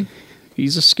 Exactly.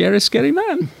 He's a scary, scary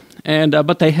man. And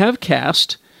but they have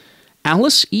cast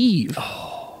Alice Eve.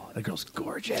 Oh, that girl's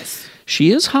gorgeous.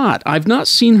 She is hot. I've not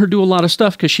seen her do a lot of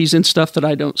stuff because she's in stuff that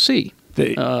I don't see.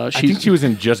 I think she was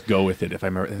in Just Go With It, if I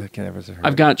remember. I can't ever say her.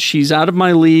 I've got She's Out of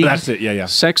My League. That's it, yeah.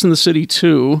 Sex and the City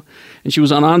 2. And she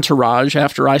was on Entourage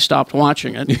after I stopped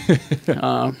watching it.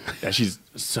 Yeah, she's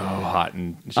so hot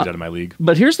and she's out of my league.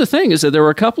 But here's the thing, is that there were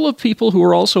a couple of people who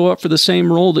were also up for the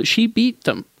same role that she beat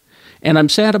them. And I'm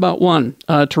sad about one.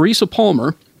 Teresa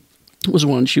Palmer was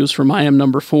one. She was from I Am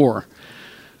Number 4.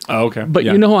 Oh, okay. But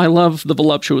I love the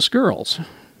voluptuous girls.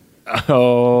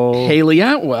 Oh. Haley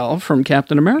Atwell from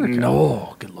Captain America.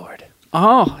 No, good Lord.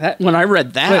 Oh, when I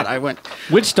read that, I went...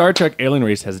 Which Star Trek alien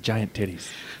race has giant titties?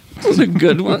 Those are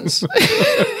good ones.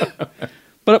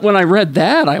 But when I read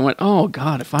that, I went, oh,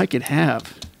 God, if I could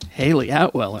have Haley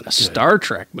Atwell in a Star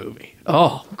Trek movie.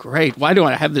 Oh, great. Why do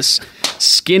I have this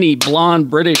skinny, blonde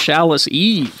British Alice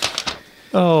Eve?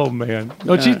 Oh, man.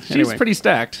 No, she's anyway. pretty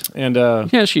stacked. And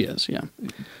yeah, she is, yeah.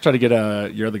 Try to get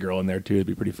your other girl in there, too. It'd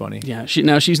be pretty funny. Yeah,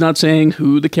 she's not saying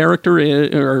who the character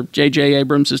is, or J.J.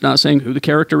 Abrams is not saying who the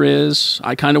character is.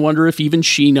 I kind of wonder if even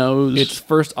she knows. It's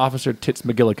First Officer Tits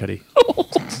McGillicuddy.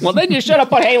 Well, then you should have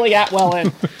put Haley Atwell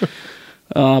in.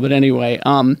 But anyway,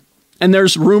 and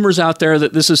there's rumors out there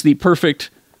that this is the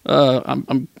perfect.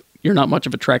 You're not much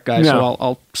of a Trek guy, so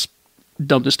I'll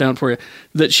dump this down for you.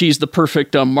 That she's the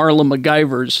perfect Marla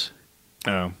MacGyver's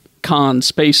Khan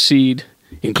space seed,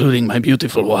 including my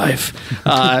beautiful wife.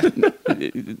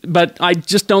 But I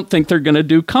just don't think they're going to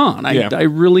do Khan. I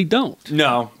really don't.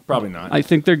 No, probably not. I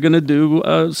think they're going to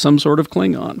do some sort of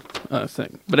Klingon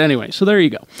thing. But anyway, so there you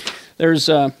go. There's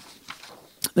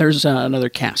another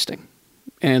casting.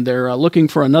 And they're looking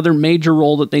for another major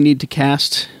role that they need to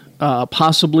cast,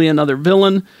 possibly another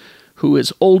villain who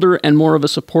is older and more of a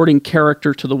supporting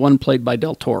character to the one played by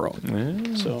Del Toro.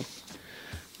 So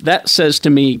that says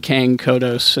to me Kang,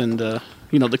 Kodos, and the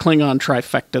Klingon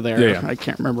trifecta there. Yeah. I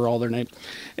can't remember all their names.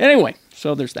 Anyway,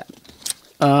 so there's that.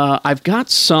 I've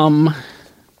got some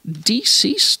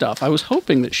DC stuff. I was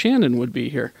hoping that Shannon would be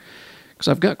here, because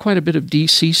I've got quite a bit of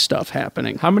DC stuff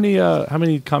happening. How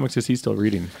many comics is he still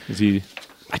reading?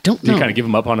 I don't know. Did you kind of give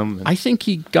him up on them? I think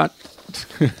he got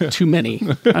too many.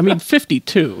 I mean,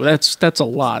 52. That's a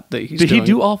lot that he's doing. Did he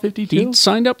do all 52? He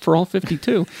signed up for all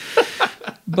 52.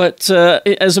 But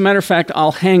as a matter of fact,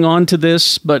 I'll hang on to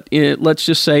this. But let's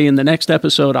just say in the next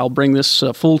episode, I'll bring this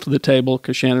full to the table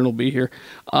because Shannon will be here.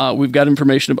 We've got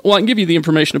information about. Well, I can give you the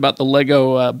information about the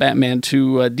Lego Batman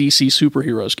 2 DC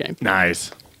Superheroes game.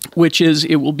 Nice. Which is,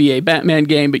 it will be a Batman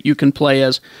game, but you can play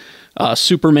as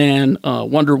Superman,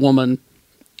 Wonder Woman.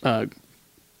 So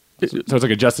it's like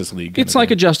a Justice League. It's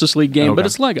like a Justice League game, but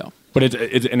it's Lego. But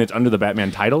it's under the Batman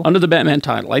title? Under the Batman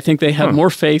title. I think they have more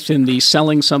faith in the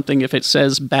selling something if it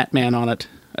says Batman on it,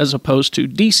 as opposed to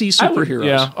DC Superheroes.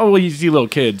 Yeah. Oh, well, you see little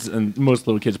kids, and most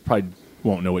little kids probably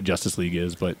won't know what Justice League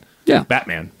is, but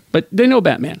Batman. But they know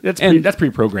Batman. That's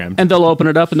pre-programmed. And they'll open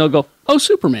it up and they'll go, oh,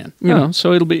 Superman. You know,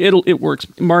 so it works.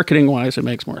 Marketing-wise, it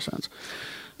makes more sense.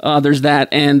 There's that.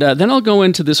 And then I'll go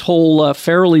into this whole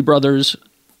Farrelly Brothers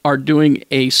are doing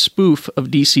a spoof of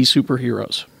DC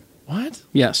superheroes. What?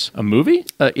 Yes. A movie?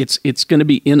 It's going to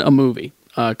be in a movie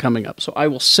coming up. So I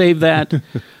will save that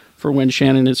for when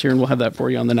Shannon is here, and we'll have that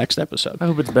for you on the next episode. I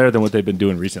hope it's better than what they've been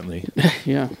doing recently.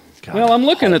 Yeah. God, well, I'm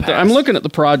looking at the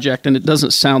project, and it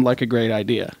doesn't sound like a great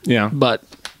idea. Yeah. But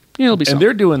it'll be something. And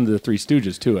they're doing the Three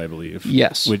Stooges too, I believe.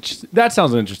 Yes. Which that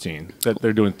sounds interesting. That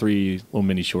they're doing 3 little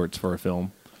mini shorts for a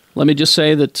film. Let me just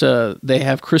say that they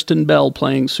have Kristen Bell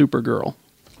playing Supergirl.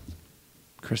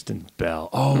 Kristen Bell.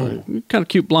 Oh, kind of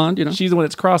cute blonde, you know. She's the one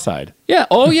that's cross-eyed. Yeah.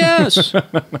 Oh, yes.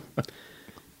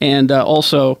 And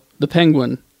also the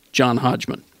Penguin, John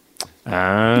Hodgman.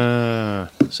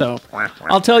 So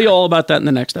I'll tell you all about that in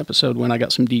the next episode when I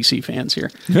got some DC fans here.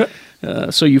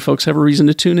 So you folks have a reason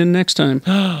to tune in next time.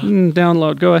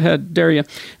 Download. Go ahead. Dare you.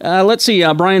 Let's see.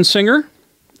 Bryan Singer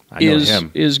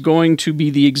is going to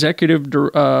be the executive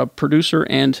producer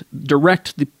and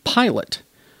direct the pilot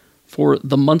for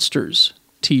the Munsters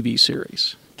TV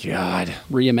series. God.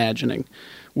 Reimagining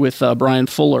with Brian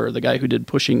Fuller, the guy who did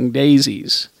Pushing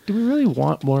Daisies. Do we really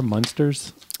want more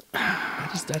Munsters?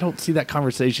 I don't see that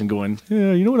conversation going,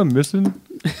 yeah, you know what I'm missing?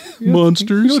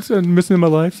 Monsters. You know what I'm missing in my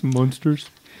life? Some Munsters.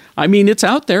 I mean, it's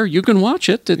out there. You can watch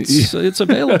it. It's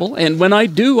available. And when I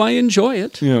do, I enjoy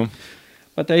it. Yeah.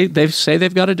 But they say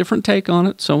they've got a different take on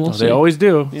it, so we'll see. They always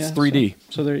do. Yeah, it's 3D.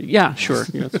 So sure.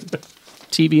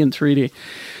 TV and 3D.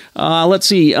 Let's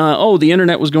see. The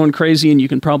internet was going crazy, and you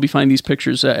can probably find these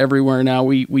pictures everywhere now.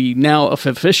 We now have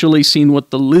officially seen what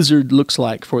the lizard looks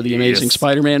like for the Amazing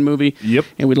Spider-Man movie. Yep.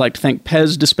 And we'd like to thank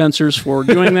Pez dispensers for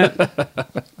doing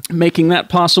that, making that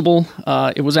possible.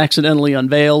 It was accidentally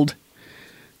unveiled.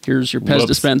 Here's your Pez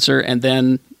dispenser, and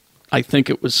then I think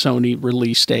it was Sony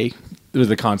released It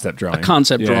was a concept drawing. A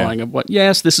concept drawing of what?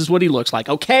 Yes, this is what he looks like.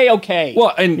 Okay.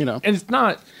 Well, and and it's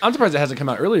not. I'm surprised it hasn't come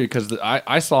out earlier because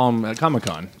I saw him at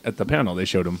Comic-Con at the panel. They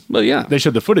showed him. Well, yeah, they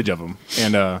showed the footage of him,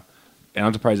 and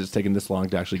I'm surprised it's taken this long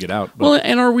to actually get out. But. Well,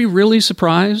 and are we really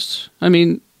surprised? I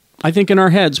mean, I think in our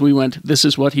heads we went, "This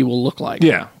is what he will look like."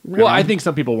 Yeah. Well, I think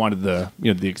some people wanted the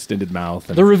the extended mouth,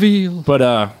 and, the reveal,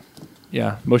 but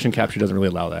motion capture doesn't really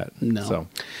allow that. No. So,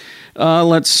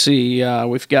 let's see.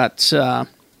 We've got.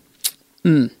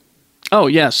 Oh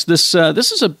yes, this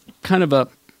is a kind of a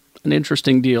an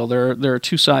interesting deal. There are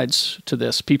two sides to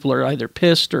this. People are either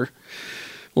pissed or,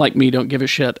 like me, don't give a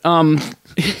shit.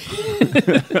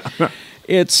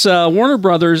 It's Warner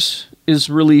Brothers is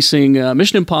releasing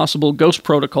Mission Impossible Ghost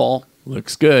Protocol.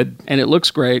 Looks good. And it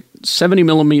looks great.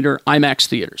 70mm IMAX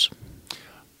theaters.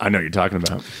 I know what you're talking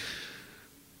about.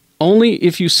 Only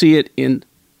if you see it in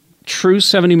true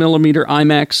 70mm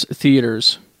IMAX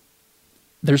theaters.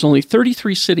 There's only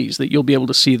 33 cities that you'll be able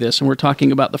to see this, and we're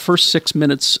talking about the first 6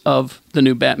 minutes of the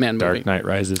new Batman movie. Dark Knight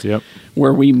Rises, yep.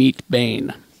 Where we meet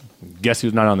Bane. Guess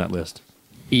who's not on that list?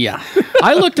 Yeah.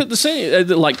 I looked at the same,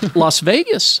 like Las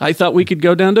Vegas. I thought we could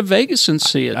go down to Vegas and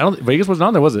see it. Vegas wasn't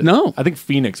on there, was it? No. I think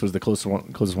Phoenix was the closest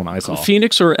one I saw.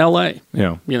 Phoenix or L.A.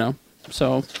 Yeah. You know,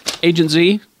 so Agent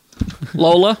Z,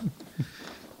 Lola,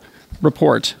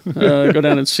 report. Go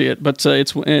down and see it. But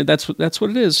that's what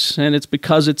it is, and it's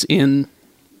because it's in.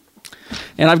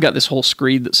 And I've got this whole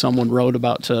screed that someone wrote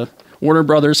about Warner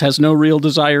Brothers has no real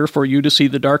desire for you to see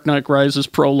The Dark Knight Rises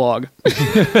prologue.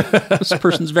 This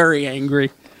person's very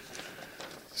angry.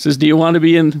 Says, do you want to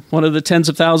be in one of the tens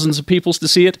of thousands of people to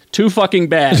see it? Too fucking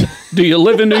bad. Do you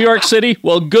live in New York City?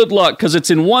 Well, good luck, because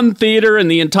it's in one theater in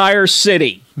the entire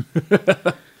city.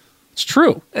 It's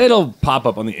true. It'll pop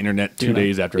up on the internet 2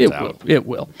 days after it's out. It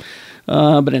will.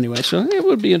 But anyway, so it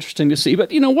would be interesting to see.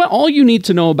 But you know what? All you need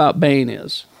to know about Bane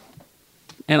is,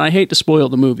 and I hate to spoil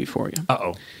the movie for you.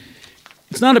 Uh-oh.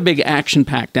 It's not a big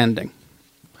action-packed ending.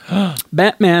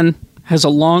 Batman has a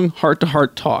long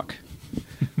heart-to-heart talk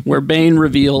where Bane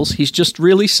reveals he's just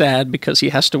really sad because he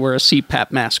has to wear a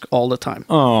CPAP mask all the time.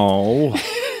 Oh.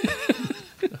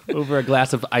 Over a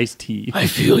glass of iced tea. I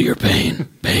feel your pain,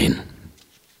 Bane.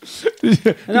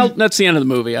 And that's the end of the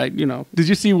movie. Did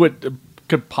you see what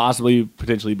could possibly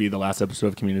potentially be the last episode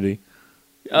of Community?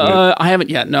 I haven't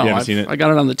yet. No, you haven't seen it? I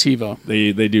got it on the TiVo.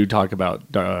 They do talk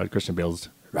about Christian Bale's.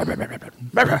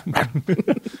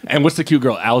 And what's the cute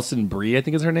girl? Alison Brie, I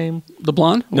think is her name. The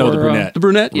blonde? No, the brunette. The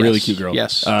brunette. Yes. Really cute girl.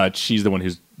 Yes. She's the one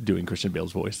who's doing Christian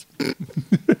Bale's voice.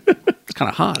 It's kind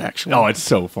of hot, actually. Oh, it's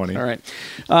so funny. All right.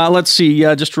 Let's see.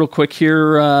 Just real quick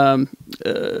here. And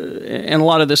a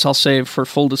lot of this I'll save for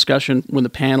full discussion when the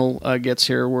panel gets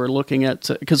here. We're looking at,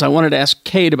 because I wanted to ask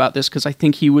Cade about this because I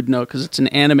think he would know, because it's an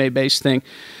anime-based thing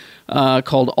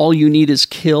called All You Need Is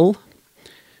Kill.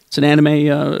 It's an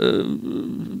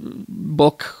anime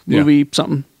book, movie,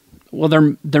 something.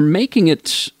 Well, they're making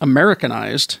it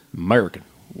Americanized. American.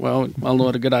 Well, I don't know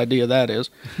what a good idea that is.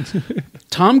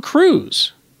 Tom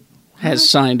Cruise has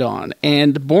signed on,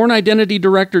 and Bourne Identity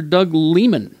director Doug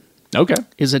Liman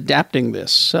is adapting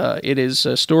this. It is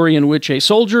a story in which a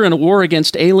soldier in a war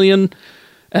against aliens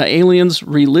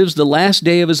relives the last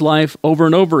day of his life over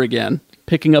and over again,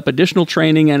 picking up additional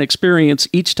training and experience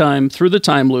each time through the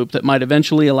time loop that might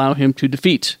eventually allow him to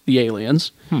defeat the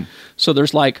aliens. So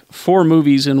there's like 4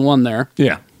 movies in one there.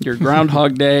 Yeah. Your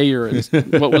Groundhog Day, your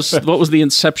what was the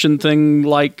Inception thing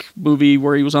like movie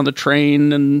where he was on the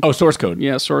train and Source Code.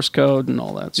 Yeah, Source Code and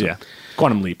all that. So, yeah.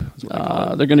 Quantum Leap.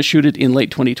 They're going to shoot it in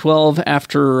late 2012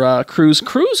 after Cruise.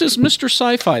 Cruise is Mr.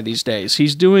 Sci-Fi these days.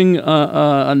 He's doing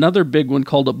another big one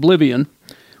called Oblivion,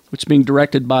 which is being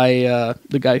directed by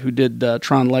the guy who did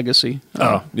Tron Legacy.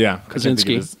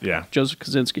 Kaczynski. Yeah. Joseph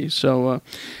Kaczynski. So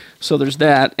there's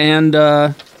that. And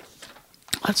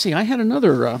let's see, I had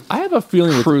another I have a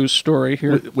feeling Cruise story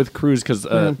here. With Cruise, because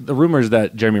the rumor is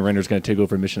that Jeremy Renner's going to take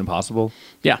over Mission Impossible.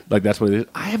 Yeah. Like, that's what it is.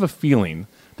 I have a feeling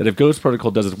that if Ghost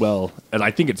Protocol does as well, and I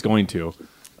think it's going to,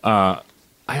 I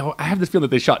have this feeling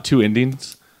that they shot 2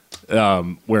 endings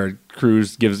where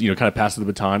Cruise gives, kind of passes the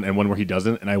baton, and one where he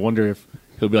doesn't, and I wonder if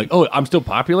he'll be like, oh, I'm still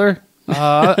popular?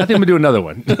 I think I'm going to do another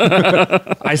one.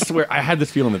 I swear, I had this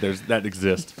feeling that that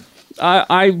exists.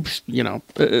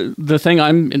 The thing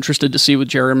I'm interested to see with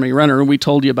Jeremy Renner, and we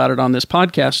told you about it on this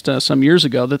podcast some years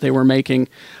ago, that they were making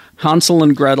Hansel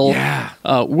and Gretel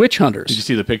witch hunters. Did you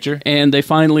see the picture? And they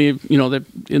finally, they're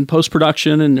in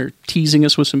post-production, and they're teasing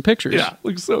us with some pictures. Yeah,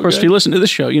 looks so good. Of course, if you listen to this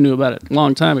show, you knew about it a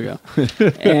long time ago.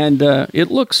 And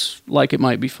it looks like it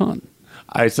might be fun.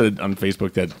 I said on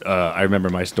Facebook that I remember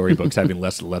my storybooks having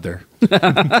less leather.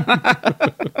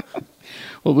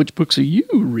 Well, which books are you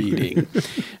reading?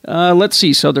 Let's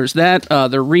see. So there's that.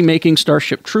 They're remaking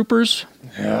Starship Troopers.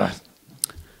 Yeah.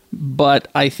 But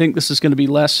I think this is going to be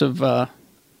less of...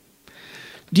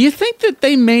 Do you think that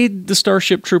they made the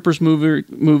Starship Troopers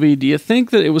movie? Do you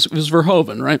think that it was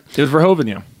Verhoeven, right? It was Verhoeven,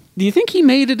 yeah. Do you think he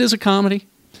made it as a comedy?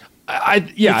 I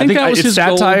think that was it's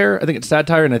satire. I think it's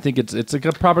satire, and I think it's like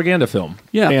a propaganda film.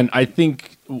 Yeah, and I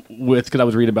think because I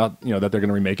was reading about that they're going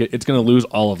to remake it, it's going to lose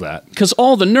all of that. Because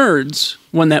all the nerds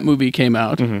when that movie came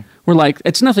out were like,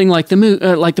 it's nothing like the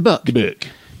book. The book.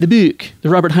 The book, the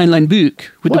Robert Heinlein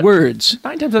book with the words.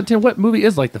 9 times out of 10, what movie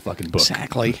is like the fucking book?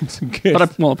 Exactly.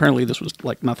 But well, apparently this was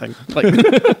like nothing. Like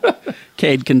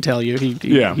Cade can tell you,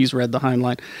 he's read the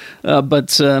Heinlein.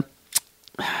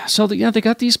 So they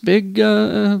got these big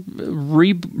remake,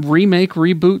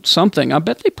 reboot, something. I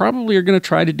bet they probably are going to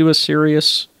try to do a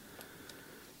serious.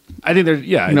 I think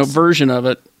there's version of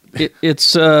it.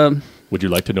 It's. Would you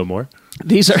like to know more?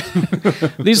 These are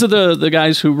the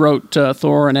guys who wrote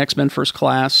Thor and X-Men First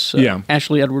Class.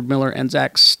 Ashley Edward Miller and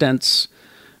Zach Stentz,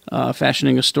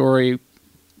 fashioning a story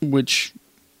which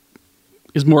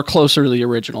is more closer to the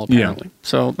original, apparently. Yeah.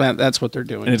 So that's what they're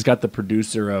doing. And it's got the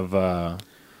producer of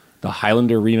the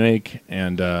Highlander remake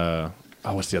and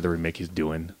what's the other remake he's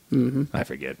doing? Mm-hmm. I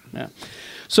forget. Yeah.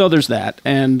 So there's that,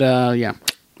 and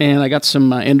And I got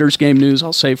some Ender's Game news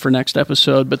I'll save for next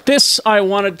episode. But this, I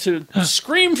wanted to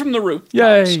scream from the roof.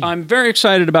 Yay. I'm very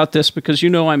excited about this because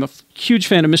I'm a huge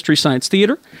fan of Mystery Science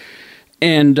Theater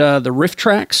and the riff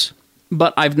tracks.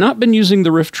 But I've not been using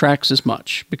the riff tracks as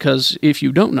much because if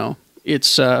you don't know,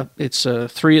 it's 3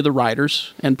 of the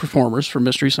writers and performers from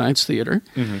Mystery Science Theater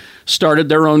started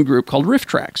their own group called Riff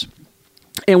Tracks.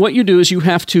 And what you do is you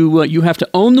have to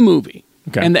own the movie.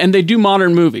 Okay. And they do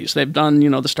modern movies. They've done,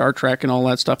 the Star Trek and all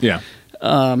that stuff. Yeah.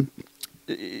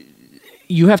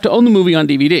 You have to own the movie on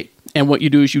DVD. And what you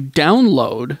do is you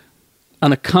download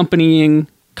an accompanying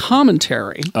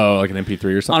commentary. Oh, like an MP3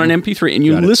 or something? On an MP3. And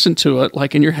you listen to it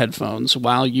like in your headphones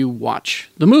while you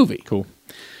watch the movie. Cool.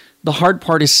 The hard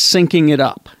part is syncing it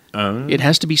up. It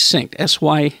has to be synced.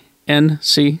 SYNC.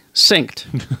 Synced.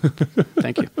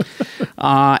 Thank you.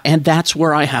 And that's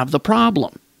where I have the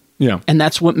problem. Yeah. And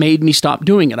that's what made me stop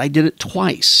doing it. I did it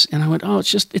twice. And I went,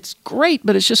 it's great,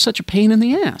 but it's just such a pain in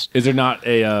the ass. Is there not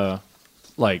a,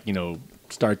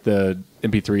 start the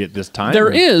MP3 at this time? There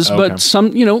is, but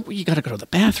some, you got to go to the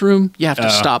bathroom. You have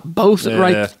to stop both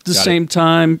at the same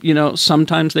time.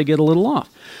 Sometimes they get a little off.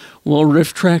 Well,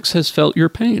 Riff Tracks has felt your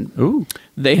pain. Ooh.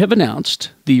 They have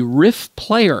announced the Riff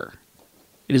Player.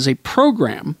 It is a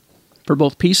program for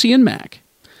both PC and Mac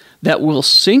that will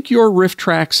sync your riff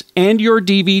tracks and your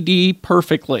DVD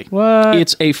perfectly. What?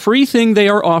 It's a free thing they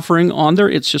are offering on there.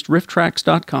 It's just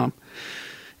rifftracks.com.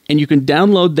 And you can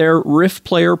download their Riff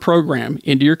Player program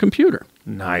into your computer.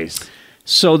 Nice.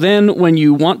 So then when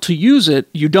you want to use it,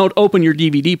 you don't open your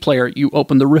DVD player, you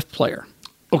open the Riff Player.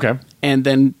 Okay. And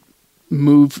then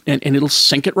move, and it'll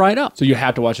sync it right up. So you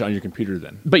have to watch it on your computer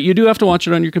then? But you do have to watch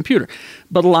it on your computer.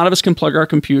 But a lot of us can plug our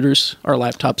computers, our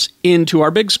laptops, into our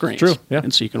big screens. True, yeah.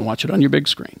 And so you can watch it on your big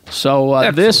screen.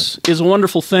 So this is a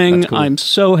wonderful thing. Cool. I'm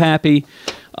so happy.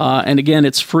 And again,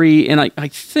 it's free. And I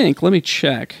think, let me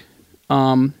check.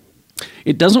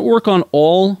 It doesn't work on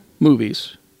all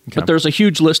movies. Okay. But there's a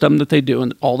huge list of them that they do,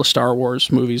 and all the Star Wars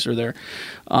movies are there.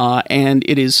 And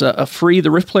it is free.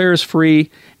 The Riff Player is free.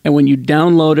 And when you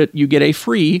download it, you get a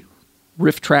free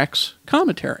Riff Tracks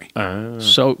commentary.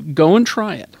 So go and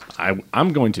try it.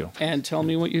 I'm going to. And tell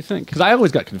me what you think. Because I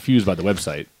always got confused by the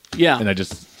website. Yeah. And I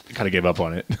just kind of gave up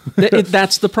on it.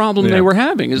 That's the problem they were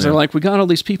having. They're like, we got all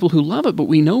these people who love it, but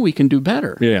we know we can do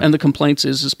better. Yeah. And the complaints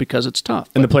is because it's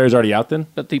tough. And the player's already out then?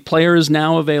 But the player is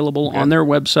now available on their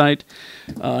website.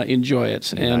 Enjoy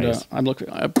it. And nice. I'm looking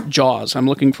Jaws. I'm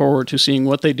looking forward to seeing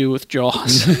what they do with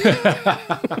Jaws.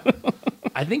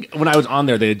 I think when I was on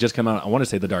there, they had just come out. I want to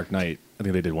say The Dark Knight. I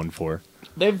think they did one for.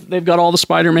 They've got all the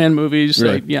Spider-Man movies.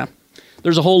 Really?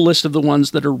 There's a whole list of the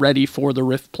ones that are ready for the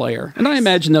Riff Player. And I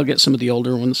imagine they'll get some of the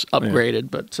older ones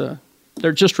upgraded, but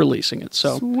they're just releasing it.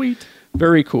 So sweet.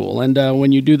 Very cool. And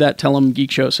when you do that, tell them Geek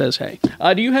Show says hey.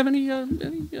 Do you have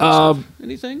anything at all?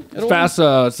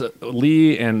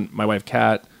 Lee and my wife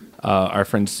Kat, our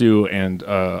friend Sue, and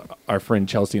our friend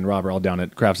Chelsea and Rob are all down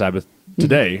at Craft Sabbath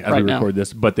today as we record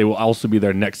this. But they will also be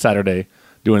there next Saturday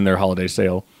doing their holiday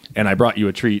sale. And I brought you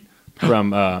a treat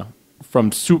from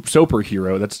Soaper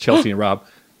Hero. That's Chelsea and Rob.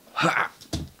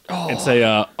 It's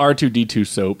a R2-D2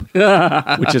 soap,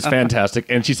 which is fantastic.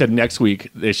 And she said next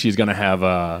week she's going to have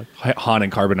Han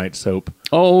and Carbonite soap.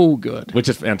 Oh, good. Which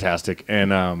is fantastic.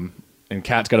 And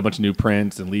Kat's got a bunch of new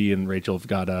prints, and Lee and Rachel have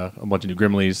got a bunch of new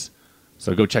Grimleys.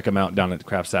 So go check them out down at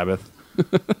Craft Sabbath.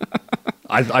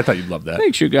 I thought you'd love that.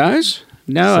 Thanks, you guys.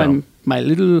 Now my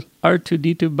little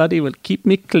R2-D2 buddy will keep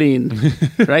me clean,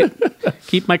 right?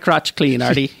 Keep my crotch clean,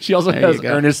 Artie. She also has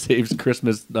Ernest Saves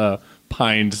Christmas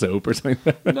pine soap or something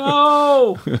like that.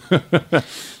 No!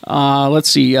 Let's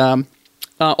see.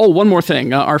 One more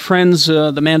thing. Our friends,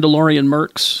 the Mandalorian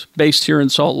Mercs, based here in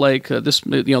Salt Lake.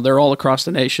 They're all across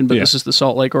the nation, but this is the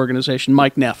Salt Lake organization.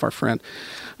 Mike Neff, our friend,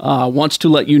 wants to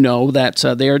let you know that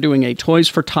they are doing a Toys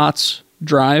for Tots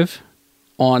drive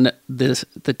on the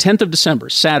 10th of December,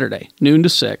 Saturday, noon to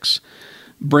 6.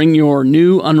 Bring your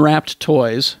new unwrapped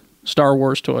toys, Star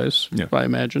Wars toys, I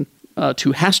imagine,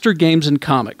 to Haster Games and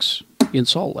Comics in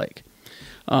Salt Lake.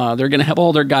 They're going to have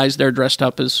all their guys there dressed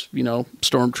up as,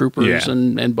 stormtroopers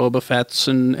and Boba Fett's.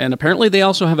 And apparently they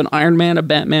also have an Iron Man, a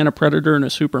Batman, a Predator, and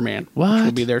a Superman. What? Which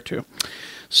will be there, too.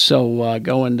 So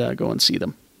go and see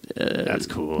them. That's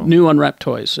cool. New unwrapped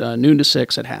toys, noon to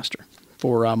 6 at Haster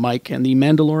for Mike and the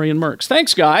Mandalorian Mercs.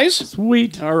 Thanks, guys.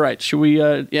 Sweet. All right. Should we,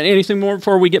 anything more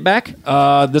before we get back?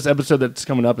 This episode that's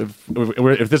coming up, if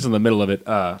this is in the middle of it,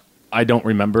 I don't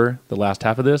remember the last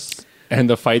half of this and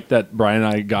the fight that Brian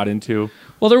and I got into.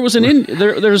 Well, there was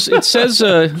it says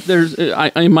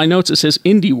in my notes it says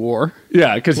Indie War.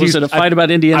 Yeah, because was it a fight about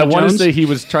Indiana Jones? I want to say he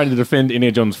was trying to defend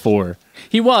Indiana Jones 4.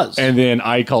 He was, and then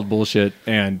I called bullshit,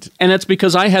 and that's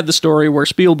because I had the story where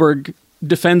Spielberg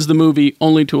defends the movie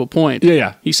only to a point.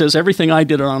 Yeah. He says everything I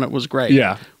did on it was great.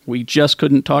 Yeah. We just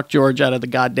couldn't talk George out of the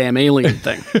goddamn alien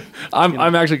thing.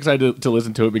 I'm actually excited to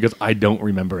listen to it because I don't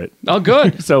remember it. Oh,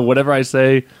 good. So whatever I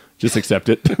say, just accept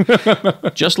it.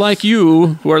 Just like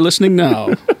you who are listening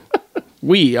now.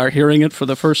 We are hearing it for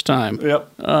the first time.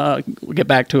 Yep. We'll get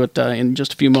back to it in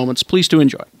just a few moments. Please do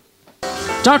enjoy.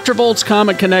 Dr. Volt's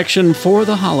Comic Connection for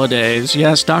the holidays.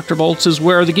 Yes, Dr. Volt's is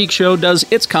where the Geek Show does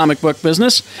its comic book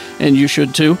business, and you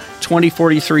should too.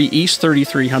 2043 East,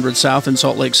 3300 South in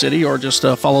Salt Lake City, or just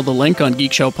follow the link on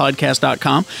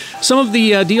geekshowpodcast.com. Some of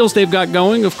the deals they've got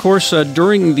going, of course,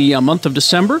 during the month of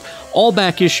December. All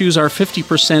back issues are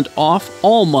 50% off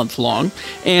all month long.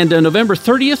 And November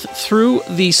 30th through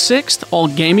the 6th, all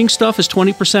gaming stuff is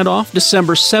 20% off.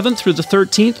 December 7th through the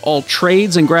 13th, all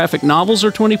trades and graphic novels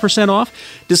are 20% off.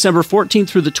 December 14th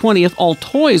through the 20th, all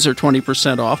toys are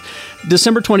 20% off.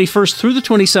 December 21st through the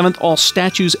 27th, all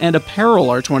statues and apparel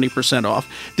are 20% off.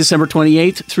 December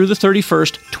 28th through the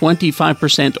 31st,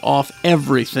 25% off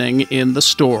everything in the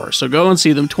store. So go and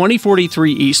see them,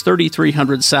 2043 East,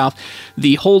 3300 South.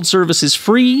 The hold service is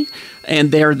free,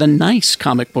 and they're the nice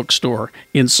comic book store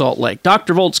in Salt Lake.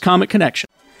 Dr. Volt's Comic Connection.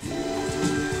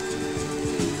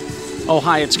 Oh,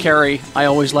 hi, it's Kerry. I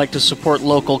always like to support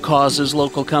local causes,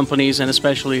 local companies, and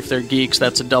especially if they're geeks,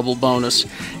 that's a double bonus.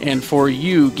 And for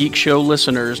you, Geek Show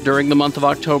listeners, during the month of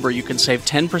October, you can save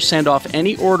 10% off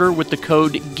any order with the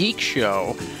code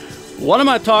GEEKSHOW. What am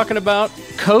I talking about?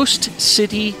 Coast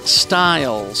City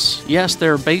Styles. Yes,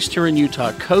 they're based here in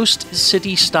Utah. Coast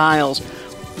City Styles.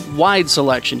 Wide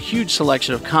selection, huge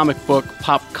selection of comic book,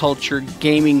 pop culture,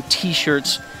 gaming,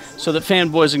 t-shirts, so that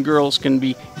fanboys and girls can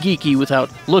be geeky without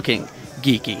looking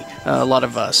geeky. A lot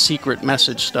of secret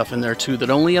message stuff in there, too, that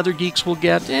only other geeks will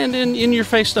get, and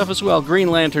in-your-face stuff as well. Green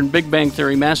Lantern, Big Bang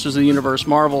Theory, Masters of the Universe,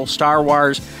 Marvel, Star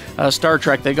Wars, Star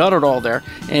Trek. They got it all there,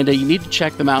 and you need to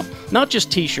check them out. Not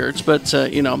just T-shirts, but, a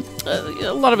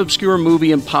lot of obscure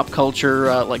movie and pop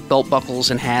culture, like belt buckles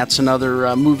and hats and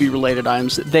other movie-related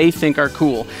items that they think are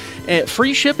cool.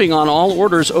 Free shipping on all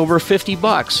orders over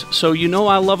 $50. So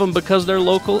I love them because they're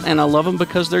local, and I love them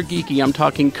because they're geeky. I'm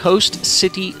talking Coast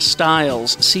City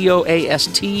Styles,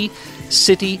 COAST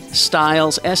City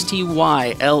Styles, STYLES.com.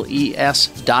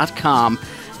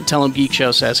 Tell them Geek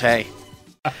Show says hey.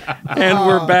 And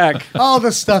we're back. All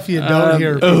the stuff you don't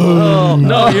hear.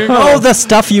 The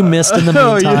stuff you missed in the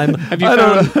meantime. Have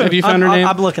you found her name?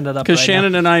 I'm looking it up because right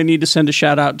Shannon now. and I need to send a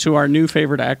shout out to our new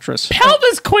favorite actress,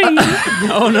 Pelvis Queen.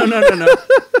 No.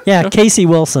 Yeah, Casey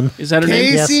Wilson. Is that her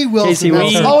name? Casey Yes. Wilson. Casey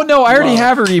Wilson. Oh, no, I already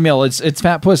have her email. It's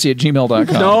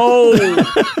fatpussy@gmail.com. No.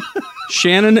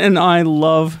 Shannon and I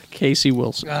love Casey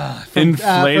Wilson.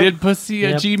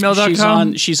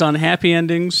 Inflatedpussy@gmail.com. She's on Happy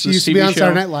Endings. She used to be on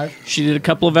Saturday Night Live. She did a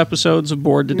couple of episodes of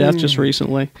Bored to Death just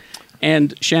recently.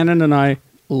 And Shannon and I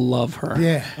love her.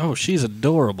 Yeah. Oh, she's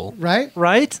adorable. Right?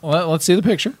 Right? Well, let's see the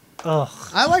picture.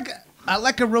 I like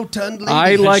a rotund lady.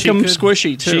 I like She them could-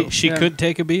 squishy, too. She could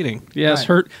take a beating. Yes,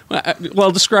 Right.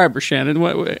 well, describe her, Shannon.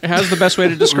 How's the best way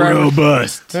to describe her?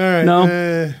 Robust. All right.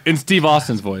 No. In Steve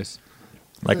Austin's voice.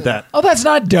 Like that. Oh, that's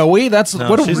not doughy. That's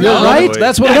what a she's real not right. doughy.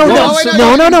 That's what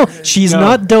No. She's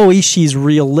not doughy. She's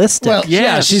realistic. Well,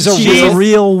 Yes, she's she's a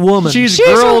real woman. She's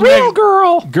a real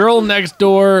girl. Girl next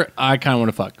door. I kind of want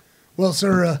to fuck. Well,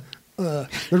 sir, the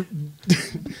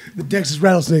Texas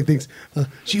rattlesnake thinks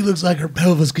she looks like her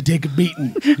pelvis could take a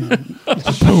beating.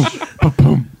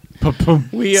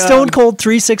 We, Stone Cold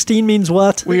 316 means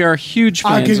what? we are huge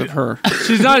fans of her.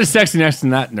 She's not as sexy next to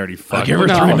that nerdy fuck. Give her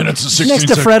 3 minutes and 16 Next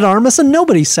to Fred Armisen?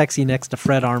 Nobody's sexy next to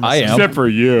Fred Armisen. I am. Except for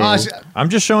you. I'm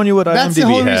just showing you what That's the IMDb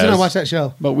whole reason I has. watch that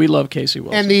show. But we love Casey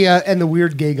Wilson. And the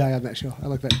weird gay guy on that show. I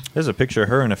like that. There's a picture of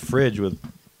her in a fridge with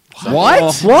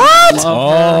What? What?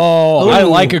 Oh, I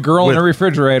like a girl in a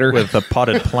refrigerator with a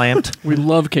potted plant. We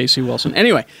love Casey Wilson.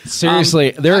 Anyway,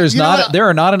 seriously, there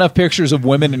are not enough pictures of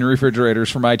women in refrigerators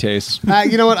for my taste.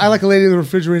 You know what? I like a lady in the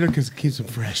refrigerator because it keeps them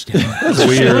fresh. That's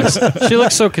weird. She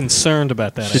looks so concerned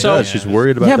about that. She does. She's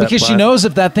worried about that. Yeah, because she knows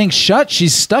if that thing's shut,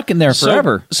 she's stuck in there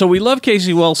forever. So we love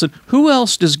Casey Wilson. Who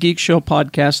else does Geek Show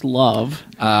Podcast love?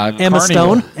 Emma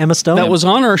Stone. Emma Stone. That was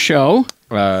on our show.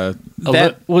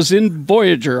 That was in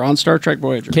Voyager, on Star Trek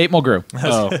Voyager. Kate Mulgrew.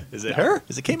 Oh. Is it her?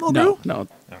 Is it Kate Mulgrew?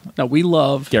 No, we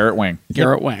love Garrett Wang.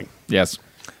 Garrett Wang. Yes.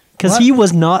 Because he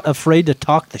was not afraid to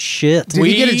talk the shit. Did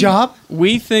he get a job?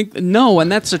 We think no,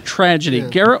 and that's a tragedy. Yeah.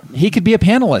 Garrett, he could be a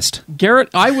panelist. Garrett,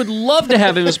 I would love to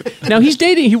have him. Now he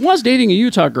was dating a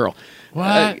Utah girl.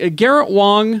 What? Garrett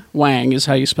Wang is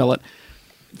how you spell it.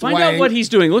 Find out what he's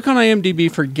doing. Look on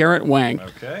IMDb for Garrett Wang.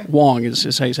 Okay. Wang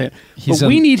is how you say it. But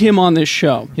we need him on this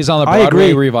show. He's on the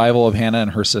Broadway revival of Hannah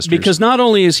and Her Sisters. Because not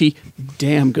only is he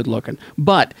damn good looking,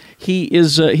 but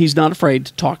he's not afraid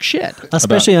to talk shit.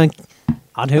 Especially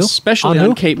on who? Especially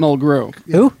on Kate Mulgrew.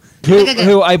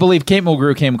 Who I believe Kate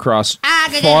Mulgrew came across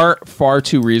far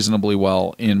too reasonably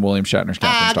well in William Shatner's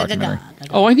Captain's documentary.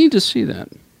 Oh, I need to see that.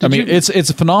 It's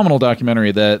a phenomenal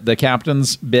documentary. The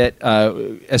Captain's bit,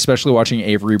 especially watching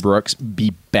Avery Brooks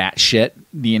be batshit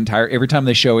every time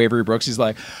they show Avery Brooks, he's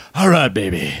like, "All right,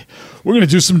 baby, we're gonna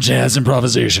do some jazz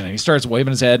improvisation." And he starts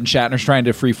waving his head, and Shatner's trying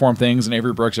to freeform things, and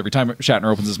Avery Brooks, every time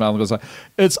Shatner opens his mouth, goes like,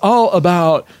 "It's all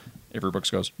about." Avery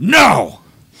Brooks goes, "No,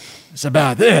 it's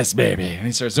about this, baby," and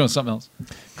he starts doing something else.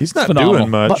 He's not doing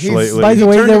much lately. By the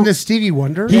way, turned into Stevie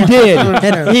Wonder. He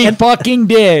did. He fucking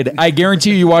did. I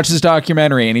guarantee you watch this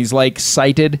documentary, and he's like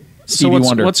cited Stevie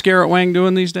Wonder. What's Garrett Wang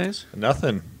doing these days?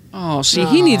 Nothing. Oh, see,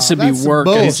 he needs to be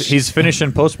working. He's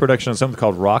finishing post-production on something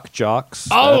called Rock Jocks.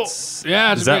 Oh,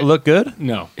 yeah. Does that look good?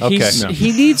 No. Okay. No.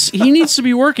 He needs to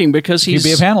be working because he'd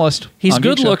be a panelist. He's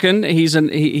good looking.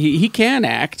 He can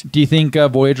act. Do you think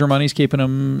Voyager money's keeping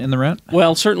him in the rent?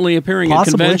 Well, certainly appearing at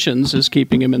conventions is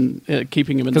keeping him in the rent.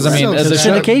 Because I mean, as a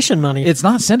syndication money, it's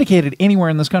not syndicated anywhere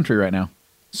in this country right now.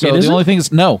 So the only thing is,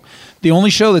 the only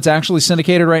show that's actually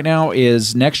syndicated right now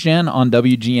is Next Gen on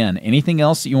WGN. Anything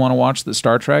else that you want to watch that's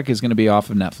Star Trek is going to be off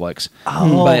of Netflix.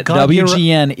 But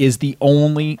WGN is the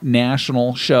only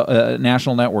national show,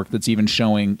 national network that's even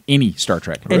showing any Star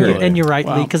Trek. And you're right,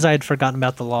 Lee, because I had forgotten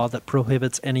about the law that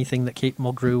prohibits anything that Kate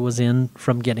Mulgrew was in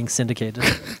from getting syndicated.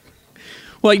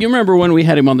 Well, you remember when we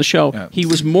had him on the show, he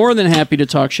was more than happy to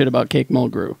talk shit about Kate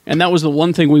Mulgrew. And that was the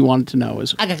one thing we wanted to know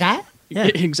is... Yeah,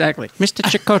 exactly, Mr.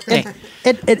 Chakotay.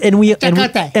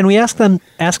 and we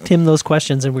asked him those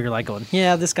questions, and we were like going,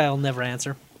 "Yeah, this guy will never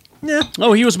answer." Yeah.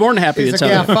 Oh, he was more than happy to tell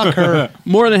you. Fuck her.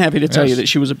 More than happy to tell you that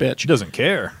she was a bitch. She doesn't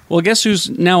care. Well, guess who's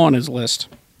now on his list?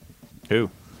 Who?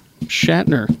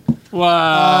 Shatner.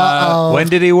 Wow. When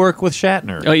did he work with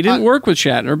Shatner? Oh, he didn't work with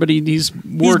Shatner, but he's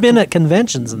been at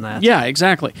conventions and that. Yeah,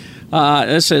 exactly.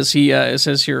 It says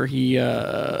here he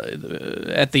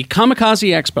at the Kamikaze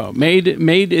Expo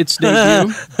made its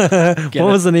debut.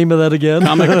 What was the name of that again?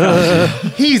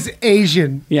 Kamikaze. He's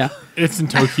Asian. Yeah, it's in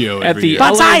Tokyo at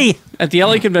the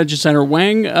LA Convention Center.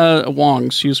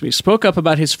 Wang spoke up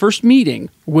about his first meeting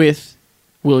with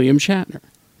William Shatner.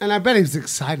 And I bet he was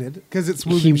excited because it's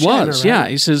William Shatner, was,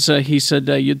 right? yeah. He said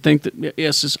you'd think that.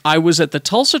 Yes, I was at the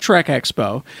Tulsa Trek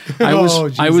Expo. I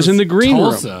was in the green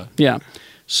room. Yeah,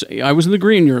 so I was in the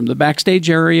green room, the backstage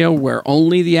area where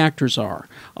only the actors are.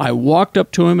 I walked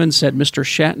up to him and said, "Mr.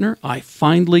 Shatner, I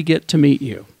finally get to meet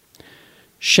you."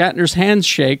 Shatner's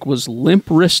handshake was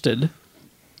limp-wristed.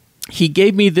 He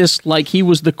gave me this like he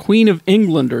was the Queen of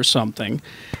England or something.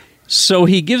 So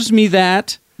he gives me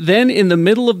that. Then in the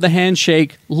middle of the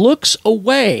handshake, looks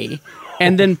away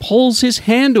and then pulls his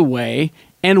hand away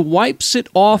and wipes it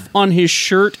off on his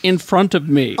shirt in front of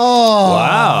me. Oh,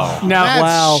 wow! Now,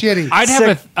 that's shitty. I'd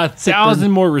have a thousand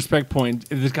more respect points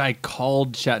if this guy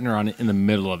called Shatner on it in the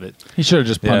middle of it. He should have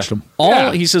just punched him.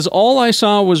 He says, all I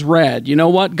saw was red. You know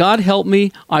what? God help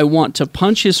me. I want to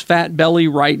punch his fat belly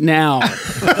right now.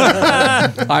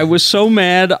 I was so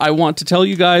mad. I want to tell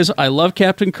you guys I love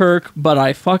Captain Kirk, but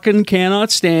I fucking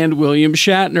cannot stand William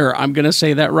Shatner. I'm going to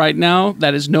say that right now.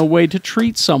 That is no way to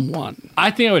treat someone. I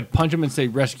think I would punch him and say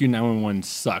Rescue 911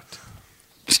 sucked.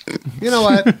 You know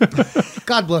what?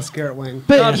 God bless Garrett Wang.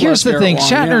 But here's the thing.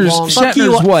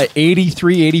 Shatner's what,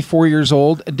 83, 84 years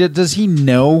old? Does he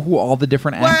know who all the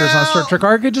different actors on Star Trek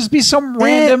are? It could just be some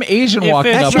random Asian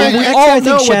walking up. Right. We all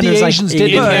know what the Asians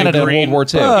did in Canada in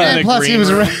World War II. And plus, he was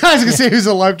around. I was going to say he was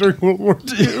alive during World War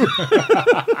II.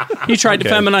 He tried to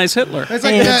feminize Hitler. It's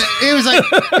like,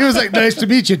 it was like, nice to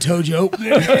meet you, Tojo.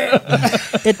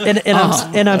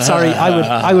 I'm sorry.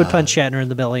 I would punch Shatner in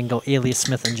the belly and go alias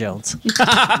Smith and Jones.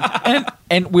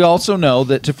 And we also know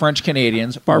that to French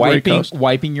Canadians, Barbary Coast.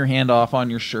 wiping your hand off on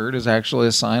your shirt is actually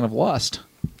a sign of lust.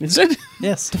 Is it?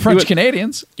 Yes. To French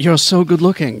Canadians. You're so good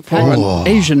looking for an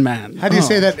Asian man. How do you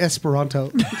say that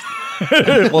Esperanto?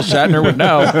 Well, Shatner would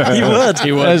know. He would.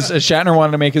 He would. As Shatner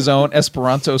wanted to make his own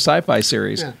Esperanto sci-fi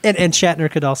series. Yeah. And Shatner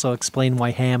could also explain why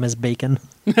ham is bacon.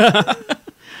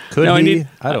 Could No, he?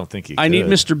 I don't think he could. I need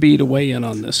Mr. B to weigh in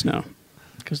on this now,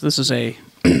 because this is a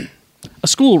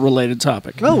school-related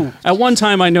topic. Oh. At one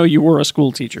time, I know you were a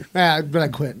school teacher. Yeah, but I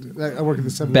quit. I work at the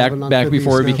 7-Eleven. Back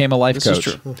before he became a life This coach.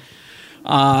 is true.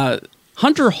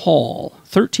 Hunter Hall,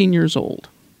 13 years old.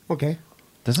 Okay.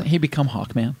 Doesn't he become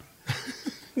Hawkman?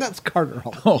 That's Carter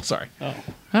Hall. Oh, sorry.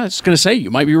 I was going to say,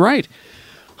 you might be right.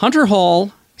 Hunter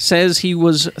Hall says he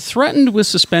was threatened with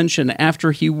suspension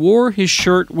after he wore his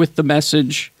shirt with the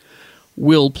message,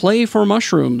 "We'll play for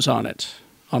mushrooms" on it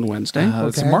on Wednesday.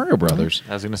 It's Mario Brothers.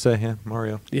 I was going to say, yeah,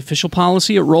 Mario. The official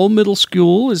policy at Roll Middle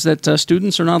School is that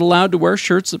students are not allowed to wear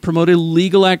shirts that promote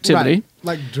illegal activity. Right.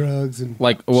 Like drugs and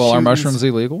Are shootings. mushrooms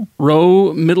illegal?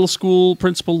 Rowe Middle School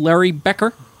Principal Larry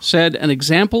Becker said an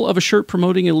example of a shirt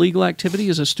promoting illegal activity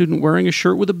is a student wearing a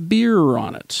shirt with a beer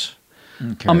on it.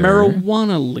 Okay. A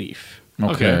marijuana leaf.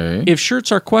 Okay. If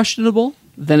shirts are questionable,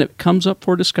 then it comes up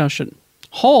for discussion.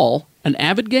 Hall, an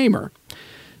avid gamer,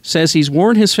 says he's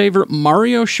worn his favorite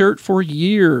Mario shirt for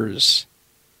years.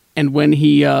 And when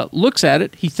he looks at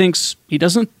it, he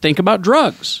doesn't think about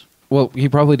drugs. Well, he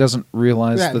probably doesn't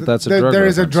realize that that's a drug. There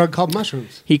is a reference. drug called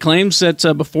mushrooms. He claims that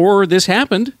before this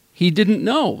happened, he didn't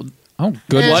know Oh,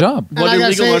 good And- job. And what I gotta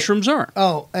illegal say- mushrooms are.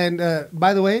 Oh, and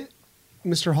by the way,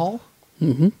 Mr. Hall,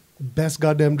 best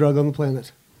goddamn drug on the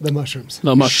planet, the mushrooms.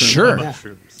 The mushrooms. Sure.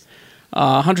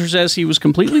 Yeah. Hunter says he was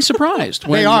completely surprised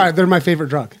when They are. They're my favorite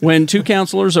drug. when two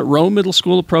counselors at Rowe Middle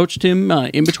School approached him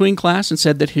in between class and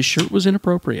said that his shirt was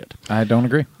inappropriate. I don't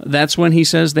agree. That's when he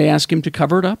says they asked him to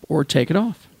cover it up or take it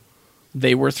off.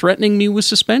 They were threatening me with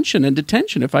suspension and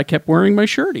detention if I kept wearing my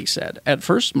shirt, he said. At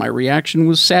first, my reaction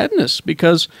was sadness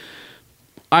because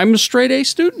I'm a straight A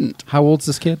student. How old's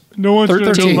this kid? No one's going to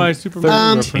 13. kill my Super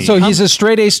Mario reference. So he's a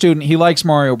straight A student. He likes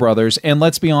Mario Brothers. And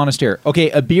let's be honest here. Okay,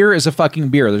 a beer is a fucking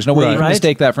beer. There's no way you can Right.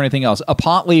 mistake that for anything else. A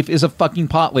pot leaf is a fucking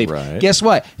pot leaf. Right. Guess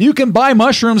what? You can buy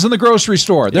mushrooms in the grocery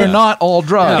store. They're Yeah. not all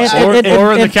drugs. Or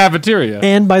in the cafeteria.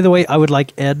 And by the way, I would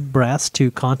like Ed Brass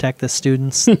to contact the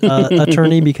student's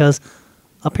attorney because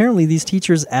apparently these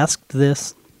teachers asked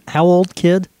this how old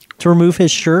kid to remove his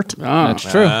shirt. That's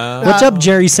true. What's up,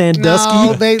 Jerry Sandusky?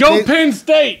 No, they, Go they, Penn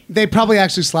State! they probably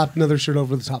actually slapped another shirt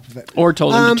over the top of it. Or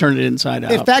told him to turn it inside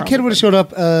out. If that kid probably. would have showed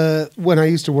up when I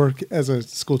used to work as a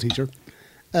school teacher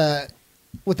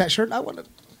with that shirt, I wouldn't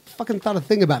have fucking thought a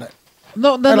thing about it.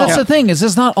 No, that's the thing. Is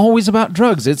it's not always about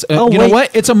drugs. It's you know wait.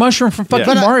 what? It's a mushroom from fucking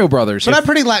But I- Mario Brothers. But I'm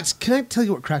pretty lax. Can I tell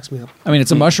you what cracks me up? I mean,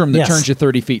 it's a mushroom that Yes. turns you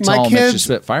 30 feet My tall and makes you kids-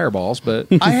 spit fireballs. But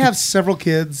I have several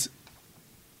kids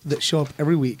that show up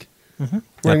every week At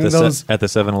wearing the, those at the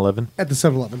 7-Eleven? at the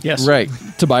 7-Eleven. Yes. right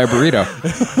to buy a burrito.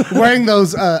 Wearing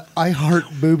those I Heart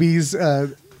Boobies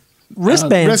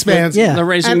Wristbands. wristbands. Yeah. They're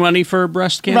raising And- money for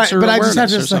breast right, cancer but I just have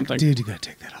awareness to or just like, something. dude, you gotta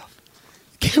take that off.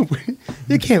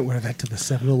 You can't wear that to the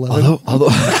 7-Eleven. Although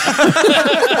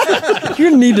You're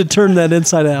going to need to turn that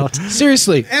inside out.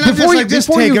 seriously, And I'm just before like, just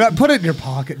before take you it up, put it in your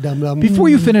pocket, dum dum. before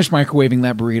you finish microwaving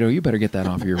that burrito, you better get that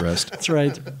off of your wrist. That's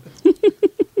right.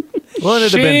 Well,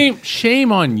 it'd have been,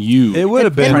 Shame on you. it would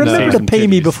have been. And remember to pay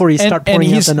me before you start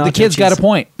pouring out the nacho the kid's got a cheese.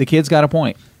 point. The kid's got a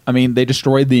point. I mean, they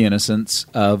destroyed the innocence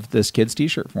of this kid's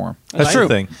T-shirt for him. That's true.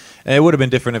 Thing. And it would have been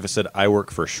different if it said, I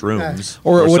work for shrooms.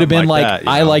 Or it would have something been like, that, you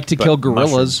I know, like to but kill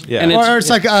gorillas. mushrooms. Yeah. And Or it's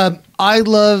like, I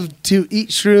love to eat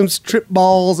shrooms, trip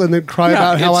balls, and then cry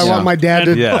about how I it's- want my dad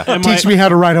to Yeah. teach me how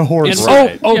to ride a horse. And-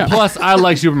 Oh, oh! Yeah. Plus, I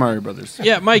like Super Mario Brothers.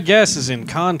 Yeah, my guess is in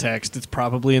context. It's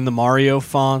probably in the Mario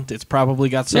font. It's probably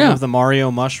got some Yeah. of the Mario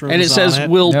mushrooms. And it says, on it.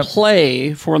 "We'll Yep.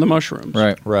 play for the mushrooms."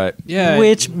 Right. Right. Yeah,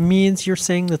 Which means you're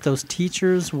saying that those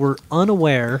teachers were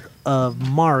unaware of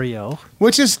Mario.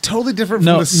 Which is totally different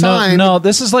No, from the sign. no.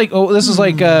 This is like who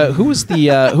was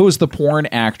the porn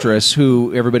actress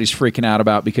who everybody's freaking out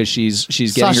about because she's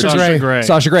getting Sasha her Grey.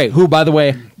 Sasha Grey, who by the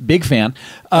way, big fan.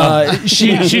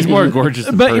 she's more gorgeous.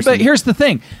 In but person. here's the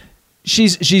thing.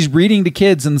 She's reading to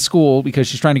kids in school because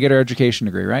she's trying to get her education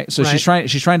degree, right? So she's trying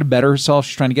to better herself.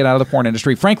 She's trying to get out of the porn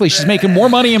industry. Frankly, she's making more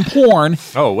money in porn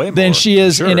Oh, way than more. she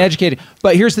is Sure. in educating.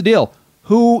 But here's the deal: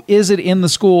 who is it in the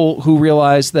school who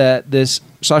realized that this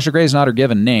Sasha Grey is not her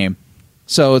given name?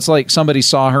 So it's like somebody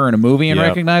saw her in a movie and Yep.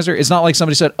 recognized her. It's not like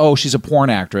somebody said, "Oh, she's a porn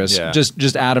actress," Yeah.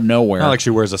 just out of nowhere. Not like she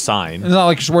wears a sign. It's not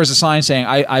like she wears a sign saying,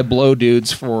 "I blow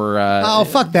dudes for." Oh,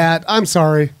 fuck that! I'm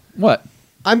sorry. What?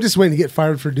 I'm just waiting to get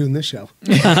fired for doing this show.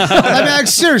 I mean, like,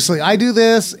 seriously, I do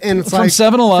this, and it's From like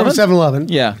 7-Eleven? From 7-Eleven.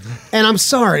 Yeah. And I'm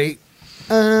sorry,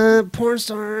 porn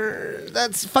star.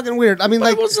 That's fucking weird. I mean, But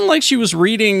like, it wasn't like she was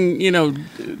reading,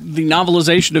 the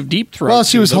novelization of Deep Throat. well,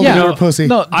 she was holding her pussy.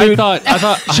 No, I dude, thought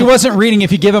she wasn't reading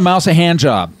 "If you give a mouse a hand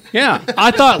job." Yeah.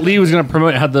 I thought Lee was going to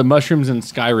promote how the mushrooms in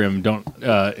Skyrim don't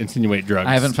insinuate drugs.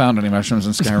 I haven't found any mushrooms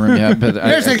in Skyrim yet, but I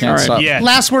Here's the- can't stop. Yeah.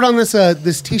 Last word on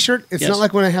this T-shirt. It's Yes. not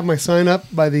like when I have my sign up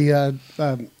by the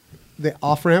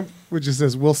off ramp, which just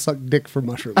says "We'll suck dick for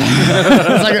mushrooms."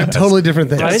 It's like a totally different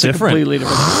thing. It's completely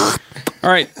different. All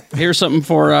right, here's something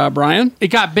for Brian. It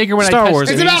got bigger when Star I touched Wars.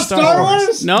 it. Is it about Star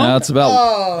Wars? No, No, it's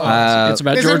about. it's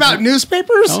about Is George. it about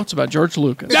newspapers? No, it's about George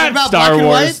Lucas. Is it about Star black and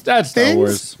Wars. white That's Star things?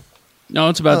 Wars. No,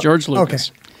 it's about George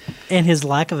Lucas. And his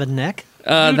lack of a neck.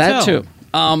 That tell. too.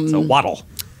 It's a waddle.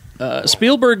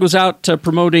 Spielberg was out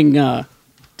promoting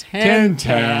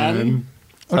Tintin.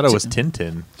 I thought it was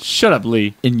Tintin. Shut up,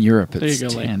 Lee. In Europe, There it's you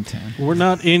go, Lee. 10-10. We're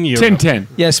not in Europe. Tintin.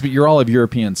 Yes, but you're all of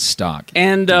European stock.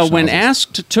 And when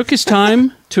asked, took his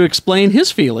time to explain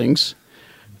his feelings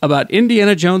about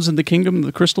Indiana Jones and the Kingdom of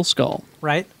the Crystal Skull.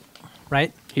 Right?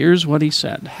 Right? Here's what he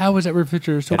said. How was that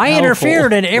refrigerator so I powerful?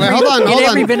 interfered in every, hold on, in hold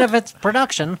every on. bit of its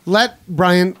production. Let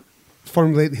Brian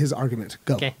formulate his argument.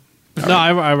 Go. Okay. No,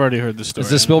 I've already heard the story. Is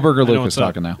this Spielberg or I know Lucas what's up.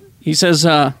 talking now? He says,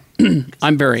 I'm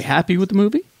very happy with the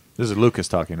movie. This is Lucas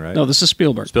talking, right? No, this is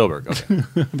Spielberg. Spielberg. Okay.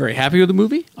 I'm very happy with the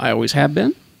movie. I always have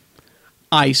been.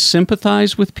 I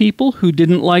sympathize with people who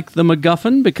didn't like the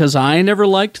MacGuffin because I never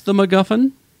liked the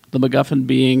MacGuffin. The MacGuffin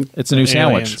being It's a new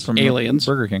sandwich Aliens. from Aliens.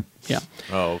 Burger King. yeah.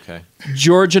 Oh, okay.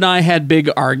 George and I had big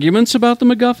arguments about the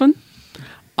MacGuffin.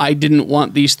 I didn't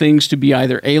want these things to be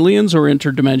either aliens or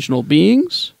interdimensional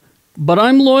beings. But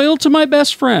I'm loyal to my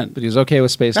best friend. But he's okay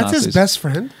with space That's Nazis. his best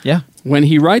friend. Yeah. When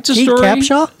he writes a Keith story,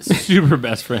 Capshaw? Super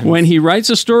best friend. when he writes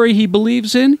a story he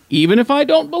believes in, even if I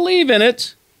don't believe in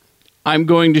it, I'm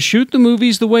going to shoot the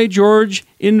movies the way George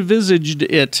envisaged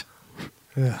it.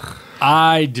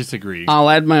 I disagree. I'll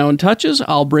add my own touches.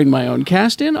 I'll bring my own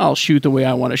cast in. I'll shoot the way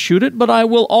I want to shoot it, but I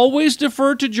will always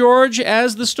defer to George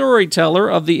as the storyteller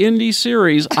of the indie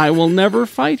series. I will never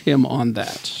fight him on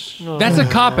that. That's a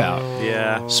cop-out.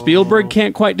 Yeah. Spielberg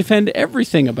can't quite defend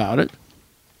everything about it.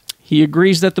 He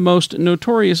agrees that the most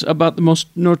notorious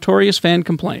fan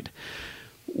complaint.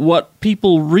 What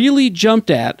people really jumped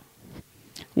at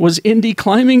was Indy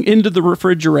climbing into the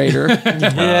refrigerator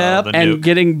The and nuke.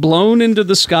 getting blown into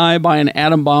the sky by an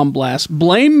atom bomb blast.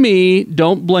 Blame me,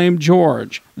 don't blame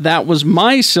George. That was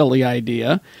my silly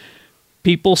idea.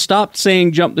 People stopped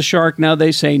saying jump the shark, now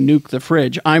they say nuke the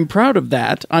fridge. I'm proud of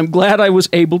that. I'm glad I was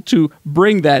able to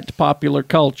bring that to popular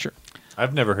culture.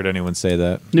 I've never heard anyone say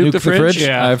that. Nuke the fridge?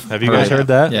 Yeah. Have you guys heard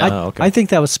that? Yeah. Oh, okay. I think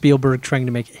that was Spielberg trying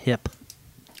to make it hip.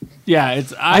 Yeah,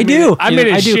 it's. I do. I made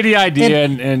a I do. shitty idea,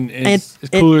 and it's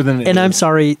cooler than it And is. I'm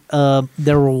sorry,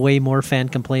 there were way more fan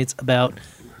complaints about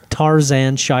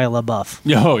Tarzan Shia LaBeouf.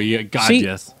 Oh, yeah, God, See,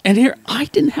 yes. and here, I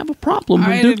didn't have a problem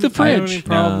with Nuke the Fridge.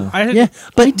 Yeah,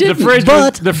 but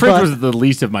The fridge, was the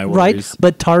least of my worries. right.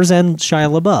 But Tarzan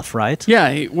Shia LaBeouf, right?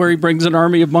 Yeah, where he brings an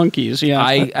army of monkeys. Yeah,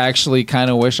 I actually kind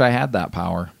of wish I had that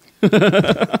power.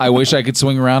 I wish I could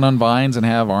swing around on vines and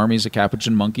have armies of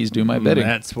capuchin monkeys do my bidding.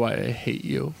 That's why I hate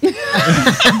you.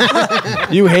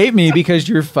 You hate me because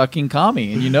you're fucking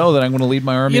commie, and you know that I'm going to lead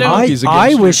my army of I, monkeys against I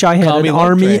your wish I had an commie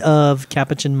army Lottre. of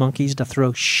capuchin monkeys to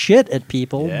throw shit at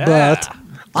people, but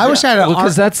I wish I had an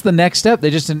because that's the next step. They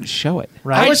just didn't show it.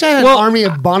 right. I wish I had Well, an army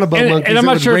of bonobo monkeys and that I'm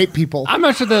not would sure. rape people. I'm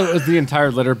not sure that was the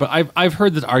entire letter, but I've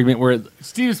heard this argument where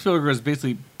Steven Spielberg was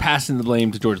basically passing the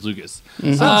blame to George Lucas.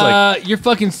 You're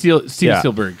fucking Steven Yeah.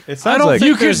 Spielberg. It I sounds don't like think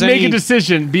You could there's make any- a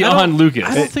decision beyond Lucas.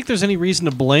 I don't think there's any reason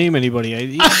to blame anybody.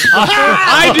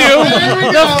 I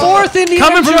do. The fourth Indiana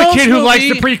Coming from a Jones kid who movie, likes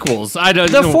the prequels, I don't.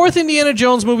 The know. fourth Indiana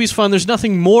Jones movie's fun. There's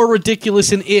nothing more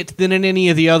ridiculous in it than in any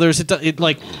of the others. He's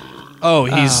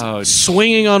Oh,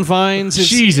 swinging on vines.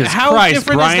 Jesus how Christ,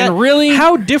 different Brian, is that? really?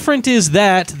 How different is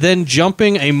that than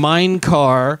jumping a mine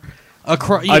car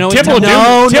across? You know, Temple of into-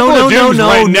 Doom. Temple of Doom's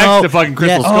right next to fucking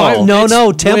Crystal Skull.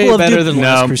 It's Temple way of better Doom. than No.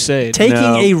 Last Crusade. Taking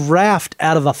No. a raft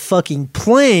out of a fucking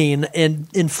plane and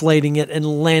inflating it and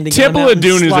landing. Temple on a of mountain,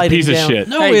 Doom is a sliding piece down. of shit.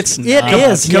 No, Hey, it's It not.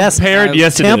 is, yes. Compared,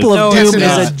 yes, it Temple is. of No, Doom yes, it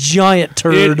is is. a giant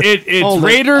turd. It's Hold it.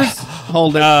 Raiders,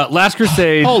 hold it. Last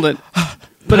Crusade. Hold it.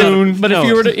 Dune. But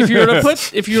if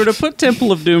you were to put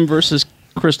Temple of Doom versus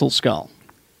Crystal Skull,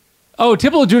 Oh,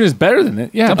 Temple of Doom is better than it.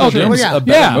 Yeah, Temple of Doom is a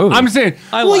better movie. I'm saying.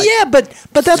 But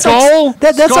that's Skull.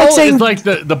 that's Skull like saying is like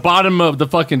the bottom of the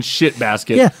fucking shit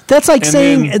basket. yeah, that's like And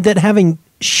saying then- that having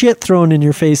shit thrown in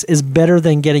your face is better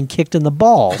than getting kicked in the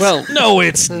balls. Well, No,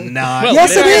 it's not.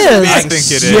 yes, it is. I think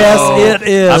it is. Yes, it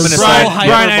is. I'm gonna Brian, side-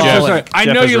 Brian, I'm so hyperbolic. sorry. I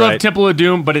Jeff know is you love right. Temple of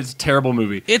Doom, but it's a terrible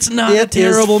movie. It's not It a is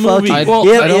terrible movie. fucking- Well,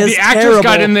 it is the actress terrible.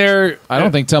 got in there. I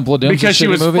don't think Temple of Doom because she is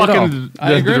a was shitty movie at all. fucking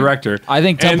the director. I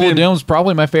think And Temple of then- Doom is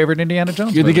probably my favorite Indiana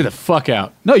Jones You movie. get the fuck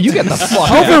out. No, you get the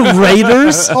fuck out. Over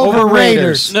Raiders. Over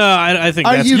Raiders. No, I think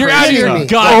Are that's you You're out of kidding your me?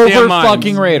 goddamn Over mind.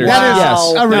 fucking Raiders. That is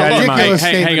Yes. a Yeah, ridiculous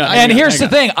hang statement. on. And here's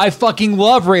the thing: I fucking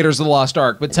love Raiders of the Lost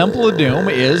Ark, but Temple of Doom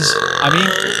is,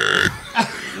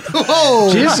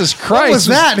 Whoa. Jesus Christ! What was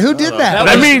that? Who did that?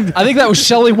 I mean, I think that was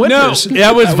Shelley no, Winters.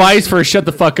 that was Vice for shut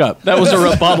the fuck up. that was a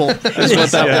rebuttal. Is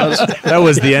what that was. That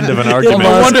was the end of an argument.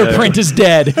 No wonder Print is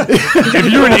dead.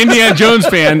 If you're an Indiana Jones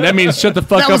fan, that means shut the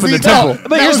fuck That up was in the the- temple. no. But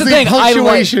That here's was the the thing: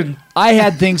 punctuation. I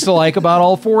had things to like about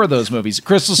all four of those movies.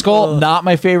 Crystal Skull, not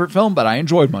my favorite film, but I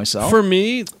enjoyed myself. For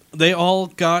me, they all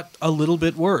got a little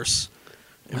bit worse.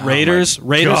 Raiders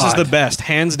is the best,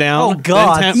 hands down. Oh,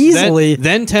 God, Then easily.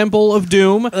 Then Temple of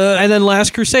Doom, and then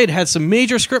Last Crusade had some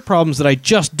major script problems that I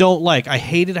just don't like. I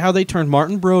hated how they turned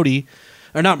Marcus Brody.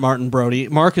 Yeah.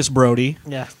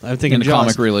 I'm thinking Into Jaws.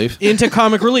 comic relief. Into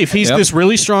comic relief. He's Yep. this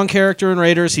really strong character in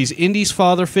Raiders. He's Indy's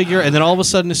father figure, and then all of a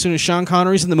sudden, as soon as Sean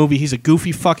Connery's in the movie, he's a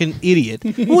goofy fucking idiot.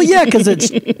 Well, yeah, because it's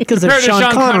Compared to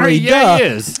Sean Connery. yeah, duh. he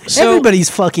is. Everybody's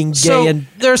fucking gay So and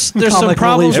there's some comic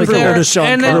problems relief with compared there. to Sean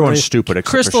And then Connery. Everyone's stupid except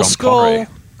Crystal for Sean Skull. Connery.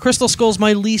 Crystal Skull's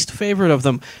my least favorite of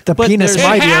them. The But penis there's-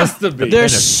 might It be. has to be.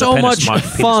 There's Penis- so the penis much mod-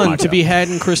 penis fun mod, to yeah. be had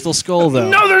in Crystal Skull, though.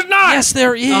 No, there's not. Yes,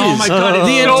 there is. Oh my God,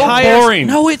 the it's so entire boring.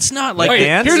 No, it's not. Like Wait,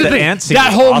 ants? Here's the The thing: ant scene that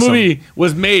was whole awesome. movie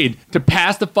was made to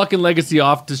pass the fucking legacy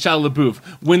off to Shia LaBeouf.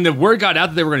 When the word got out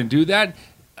that they were going to do that,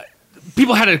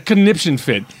 people had a conniption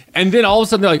fit. And then all of a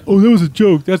sudden they're like, "Oh, that was a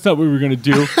joke. That's not what we were going to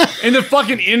do." And the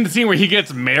fucking end scene where he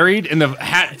gets married and the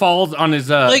hat falls on his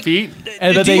feet.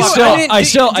 And that Do they you- still, I mean, I do-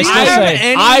 still do you say, have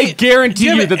any- I guarantee do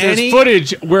you you have that there's any-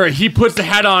 footage where he puts the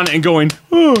hat on and going,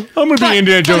 "Oh, I'm going to be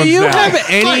Indiana Jones Do you now." have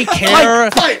any care?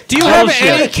 Do you have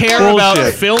any care about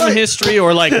film history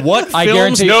or like what I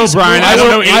films? guarantee- No, Brian, I don't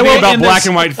know anything about end black this-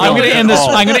 and white I'm films. going to end this. at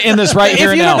all. I'm going to end this right If here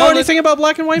you and don't now. know anything about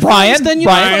black and white Brian, films, then you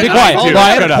Brian, be don't. quiet. do.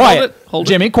 Brian, Shut up. quiet. Hold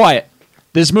it. Jimmy, quiet.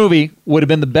 This movie would have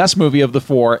been the best movie of the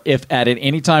four if at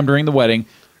any time during the wedding,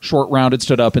 Short Round had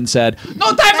stood up and said, "No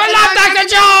time for love, Dr.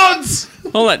 Jones!"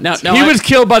 Hold on. Now, He was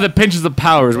killed by the pinches of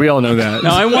powers. We all know that.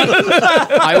 Now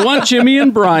I want Jimmy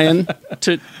and Brian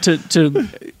to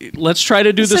let's try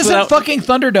to do This this isn't without fucking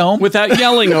Thunderdome. without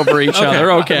yelling over each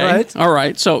other. Okay. All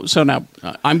right. So now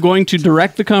I'm going to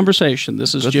direct the conversation.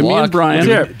 This is Jimmy and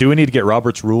Brian. Do we need to get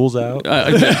Robert's rules out?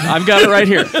 I've got it right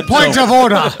here. Point of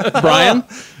order.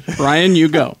 Brian, you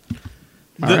go.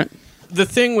 All right. The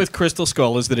thing with Crystal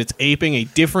Skull is that it's aping a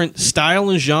different style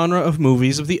and genre of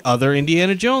movies of the other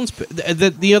Indiana Jones,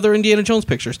 the other Indiana Jones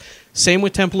pictures. Same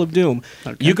with Temple of Doom.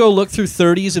 You go look through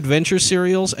 30s adventure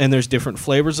serials, and there's different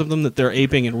flavors of them that they're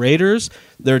aping in Raiders.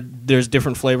 There's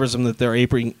different flavors of them that they're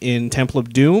aping in Temple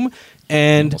of Doom,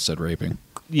 and Almost said raping.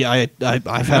 yeah,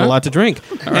 I've had a lot to drink.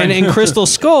 And in Crystal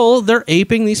Skull, they're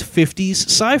aping these 50s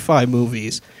sci-fi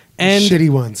movies, and Shitty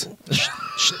ones.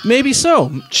 maybe so,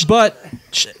 but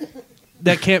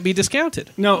that can't be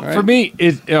discounted. No, for me,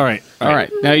 it's all right. All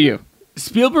right. Now you.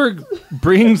 Spielberg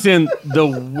brings in the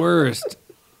worst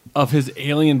of his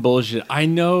alien bullshit. I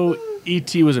know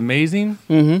E.T. was amazing.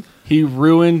 Mm-hmm. He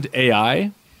ruined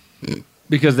AI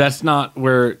because that's not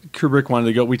where Kubrick wanted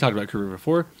to go. We talked about Kubrick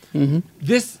before. Mm-hmm.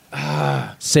 This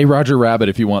Say Roger Rabbit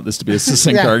if you want this to be a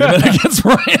succinct Yeah. argument against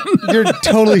Brian. You're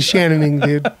totally Shannoning,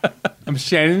 dude. I'm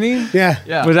Shannoning. Yeah.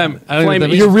 Yeah. But I'm, I don't Flame- know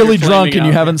what that You're means. really You're drunk flaming and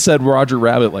you out. haven't said Roger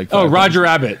Rabbit like Oh, five Roger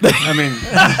Rabbit. I mean,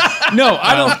 no,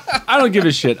 I don't give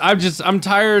a shit. I'm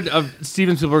tired of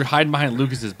Steven Spielberg hiding behind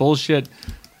Lucas's bullshit.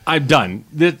 I'm done.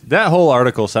 That whole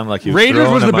article sounded like you Raiders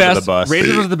throwing was the him under best. the bus.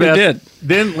 Raiders was the best. did.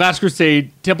 Then Last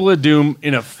Crusade, Temple of Doom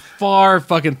in a far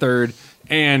fucking third,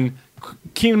 and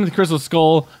Kingdom of the Crystal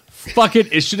Skull. Fuck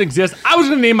it, it should exist. I was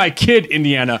gonna name my kid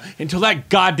Indiana until that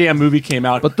goddamn movie came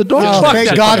out. But the door. Oh, Fuck thank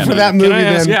that God fucking for that movie. movie,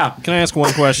 Can I ask, then. Yeah. Can I ask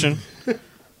one question?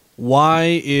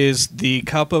 Why is the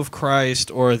Cup of Christ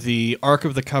or the Ark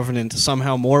of the Covenant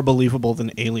somehow more believable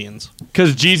than Aliens?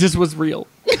 Because Jesus was real.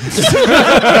 There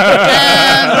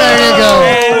you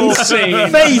go. And scene.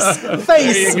 Face.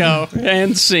 There you go.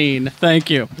 And scene. Thank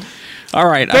you. All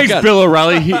right. I've Thanks, got- Bill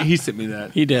O'Reilly. He sent me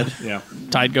that. He did. Yeah.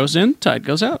 Tide goes in, tide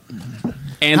goes out.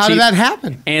 Ants How eat- did that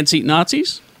happen? Ants eat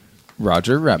Nazis.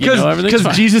 Roger Rabbit. You know everything's Because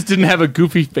fine. Jesus didn't have a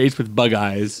goofy face with bug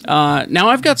eyes. Now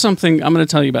I've got something I'm going to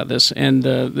tell you about this, and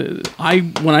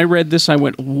when I read this, I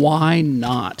went, "Why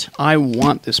not? I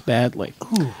want this badly."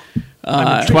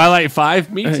 Twilight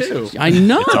 5? Me too. I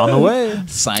know. It's on the way.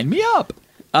 Sign me up.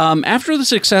 After the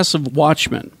success of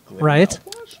Watchmen, Right?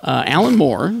 Alan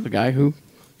Moore, the guy who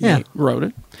Yeah. wrote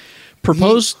it,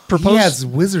 proposed. He has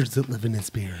wizards that live in his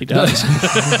beard. He does.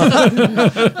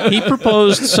 He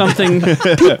proposed something.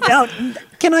 Now,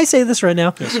 can I say this right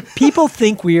now? People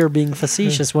think we are being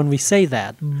facetious when we say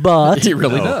that, but He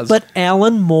really does. But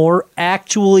Alan Moore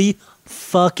actually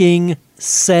fucking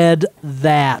said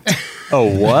that. Oh,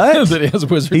 what? That he has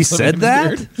wizards He living said in his that?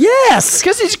 beard. Yes.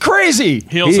 Because he's crazy.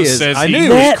 He also He is. says I he knew he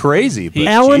That- was crazy, but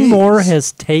Alan jeez. Moore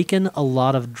has taken a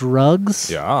lot of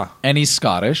drugs. Yeah. And he's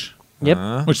Scottish,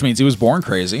 Yep. which means he was born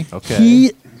crazy.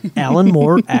 Okay. Alan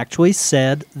Moore actually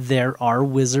said there are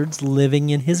wizards living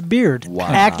in his beard. Wow.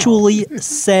 Actually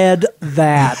said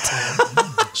that.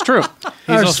 It's true. He's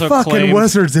There's also fucking claimed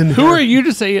wizards in Who here. are you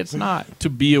to say it's not? to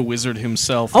be a wizard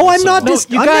himself. Oh, I'm also. not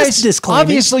You I'm guys, just disclaiming.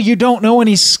 obviously you don't know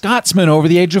any Scotsmen over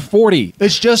the age of 40.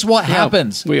 It's just what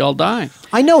happens. We all die.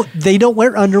 I know they don't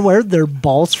wear underwear. Their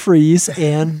balls freeze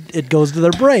and it goes to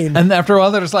their brain. And after a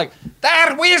while, they're just like, there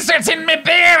are wizards in my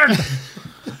beard.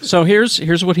 So here's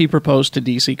what he proposed to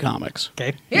DC Comics.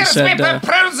 Okay.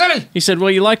 He said,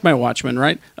 "Well, you like my Watchmen,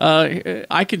 right?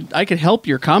 I could help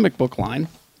your comic book line.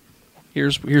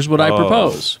 Here's what I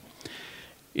propose.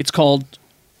 It's called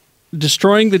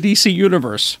Destroying the DC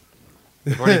Universe."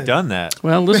 We've already done that.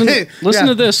 Well, listen Yeah.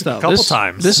 to this though. Couple This-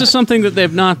 times. This is something that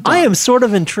they've not done. I am sort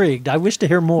of intrigued. I wish to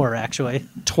hear more, actually.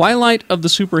 Twilight of the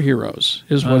Superheroes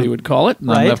is what he would call it.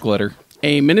 None Right. left glitter.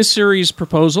 A miniseries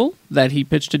proposal that he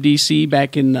pitched to DC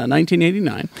back in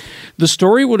 1989. The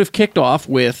story would have kicked off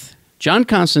with John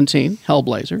Constantine,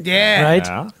 Hellblazer, Yeah. Right?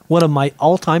 Yeah. One of my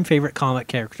all-time favorite comic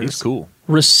characters. He's cool.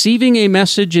 receiving a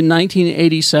message in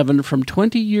 1987 from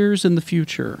 20 years in the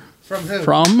future. From who?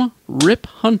 From Rip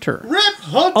Hunter, Rip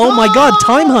Hunter! Oh my God,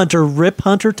 Time Hunter, Rip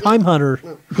Hunter, Time Hunter.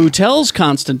 who tells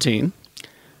Constantine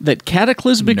that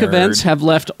cataclysmic Nerd. events have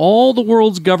left all the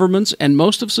world's governments and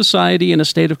most of society in a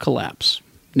state of collapse.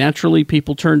 Naturally,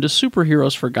 people turn to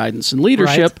superheroes for guidance and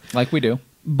leadership, Like we do.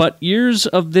 but years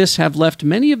of this have left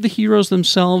many of the heroes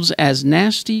themselves as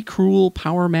nasty, cruel,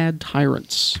 power-mad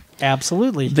tyrants.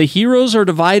 Absolutely. The heroes are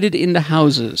divided into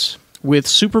houses, with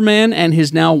Superman and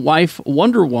his now wife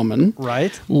Wonder Woman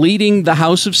Right. leading the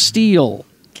House of Steel,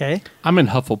 Okay. I'm in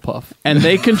Hufflepuff. and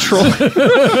they control Dibs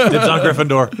on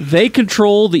Gryffindor. they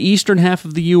control the eastern half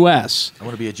of the U.S. I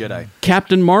want to be a Jedi.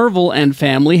 Captain Marvel and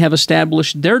family have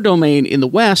established their domain in the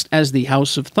west as the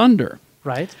House of Thunder.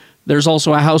 Right. There's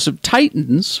also a House of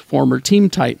Titans, former Teen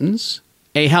Titans,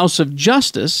 a House of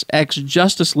Justice,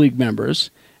 ex-Justice League members,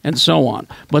 and so on.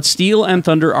 But Steel and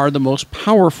Thunder are the most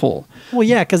powerful. Well,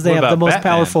 yeah, because they What have the about most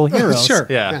Batman? powerful heroes. Sure.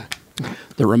 Yeah.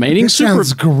 The remaining This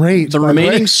sounds great. The by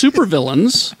remaining way.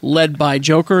 supervillains, led by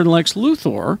Joker and Lex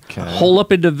Luthor, hole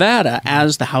up in Nevada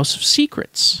as the House of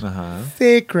Secrets.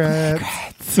 Secret.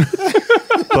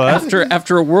 But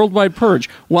After a worldwide purge,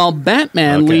 while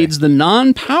Batman Okay. leads the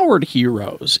non-powered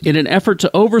heroes in an effort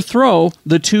to overthrow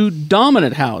the two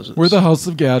dominant houses. We're the House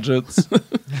of Gadgets.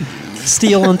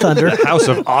 Steel and Thunder. House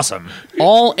of Awesome.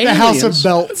 all The aliens. House of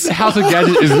Belts. The House of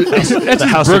Gadget is that's The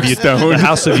House of Brookstone. the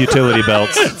House of Utility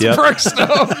Belts. Yep.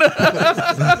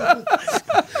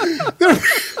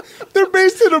 They're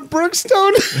based in a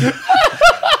Brookstone.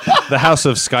 The House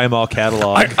of Sky Mall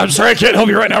Catalog. I'm sorry I can't help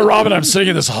you right now, Robin. I'm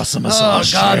singing this awesome Oh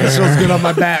massage. God, this feels good on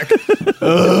my back.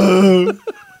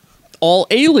 All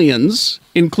aliens,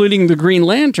 including the Green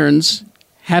Lanterns,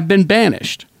 have been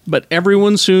banished. But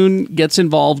everyone soon gets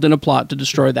involved in a plot to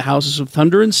destroy the Houses of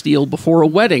Thunder and Steel before a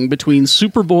wedding between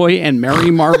Superboy and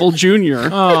Mary Marvel Jr.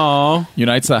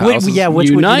 Unites the Wait, houses. yeah, which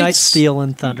would unite Unites- Steel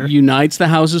and Thunder. Unites the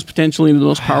houses potentially into the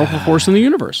most powerful force in the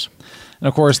universe. And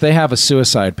of course, they have a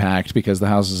suicide pact because the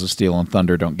Houses of Steel and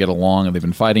Thunder don't get along, and they've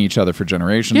been fighting each other for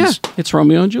generations. Yeah, it's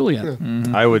Romeo and Juliet.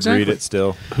 I would Exactly. read it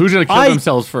still. Who's going to kill I-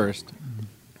 themselves first?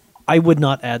 I would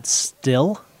not add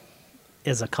still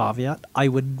as a caveat. I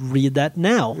would read that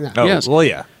now. Oh, Yes. well,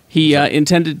 yeah. He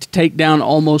intended to take down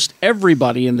almost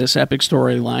everybody in this epic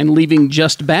storyline, leaving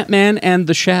just Batman and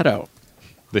the Shadow.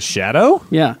 The Shadow?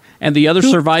 Yeah, and the other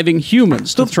surviving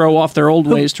humans to throw off their old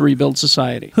ways to rebuild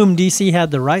society. Whom DC had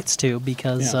the rights to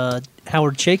because Yeah.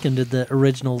 Howard Chaykin did the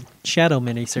original Shadow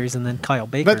miniseries, and then Kyle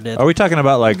Baker But- did. Are we talking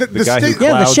about like the guy who state- Yeah,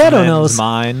 the clouds Shadow men's knows.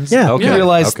 minds? Yeah. Okay. You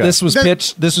realize okay. this was That-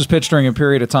 pitched. This was pitched during a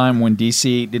period of time when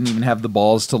DC didn't even have the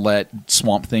balls to let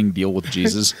Swamp Thing deal with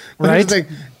Jesus. But here's Right?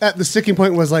 the thing, the sticking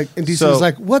point was like, and DC So- was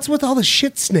like, "What's with all the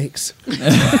shit snakes?" So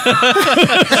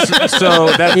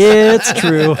It's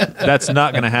true. that's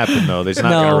not going to happen though. He's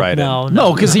not going to No, write no, it.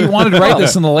 No, because he wanted to write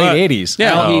this in the late '80s.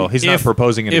 Yeah, Oh, he's not if-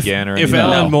 proposing it again or If anything.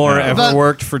 Alan No. Moore No. ever But-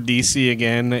 worked for DC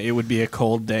again, it would be a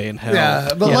cold day in hell.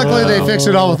 Yeah, but Yeah. luckily they fixed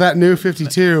it all with that new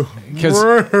 52. Because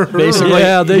basically,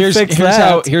 Yeah, they fixed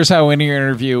that. Here's how any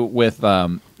interview with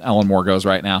Alan Moore goes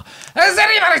right now. Has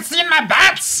anybody seen my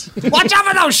bats? Watch out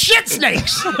for those shit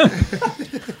snakes.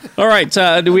 All right.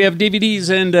 Do we have DVDs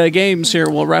and games here?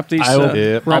 We'll wrap these. I will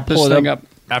Yep. Wrap this pull it thing up.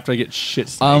 after I get shit.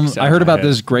 snakes out I heard of my about head.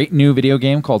 this great new video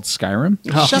game called Skyrim.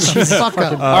 Shut the fuck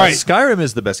up. All right, Skyrim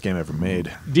is the best game ever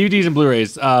made. DVDs and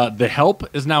Blu-rays. The Help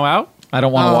is now out. I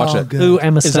don't want to watch it. good. Ooh,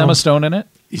 Emma Is Stone. Emma Stone in it?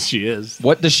 She is.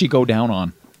 What does she go down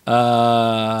on?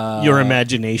 Your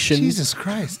imagination. Jesus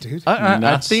Christ, dude.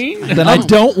 Nothing. Then I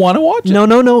don't want to watch it.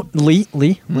 No. Lee.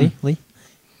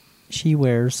 She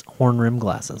wears horn rim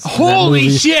glasses. in that Holy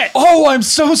movie. shit! Oh, I'm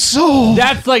so sold.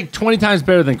 That's like 20 times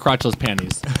better than crotchless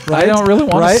panties. I don't really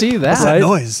want to Right? see that. Right?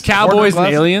 Noise. Cowboys and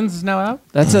glasses? Aliens is now out.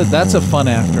 That's a fun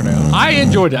afternoon. I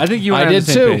enjoyed it. I think you and I I are on did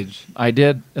the same too. page. I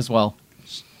did as well.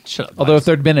 Shut up. Although Vice. if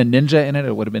there'd been a ninja in it,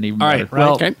 it would have been even All better. right.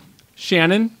 Well, Okay.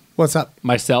 Shannon, What's up?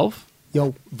 myself,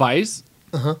 Yo. Vice,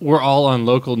 we're all on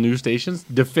local news stations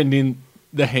defending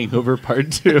The Hangover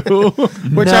Part 2.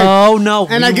 Which No.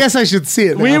 And I guess I should see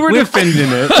it now. we were defending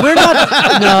it. We're not.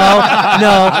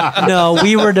 No.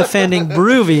 We were defending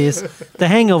Broovies. The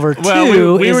Hangover 2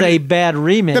 Well, we is were- a bad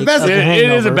remake. The best- of The It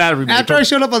Hangover. is a bad remake. After I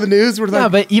showed up on the news, we're Yeah,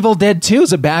 like, but Evil Dead 2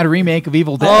 is a bad remake of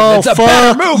Evil Dead. Oh, it's a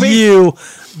better fuck movie. you!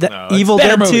 The it's Evil better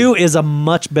Dead movie. 2 is a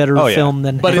much better Oh, yeah. film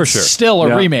than. But For it's sure. still a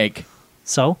Yeah. remake,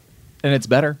 so and it's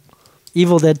better.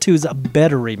 Evil Dead 2 is a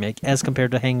better remake as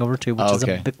compared to Hangover 2, which is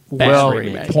Okay. a bit Well, worse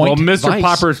remake. well, Point Mr. Vice.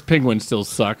 Popper's Penguin still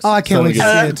sucks. oh, I can't wait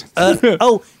to see it.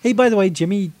 Oh, hey, by the way,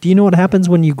 Jimmy, do you know what happens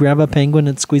when you grab a penguin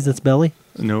and squeeze its belly?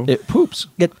 No. It poops.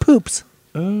 It poops.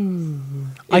 Oh.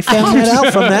 I found that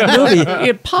out from that movie.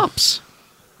 It pops.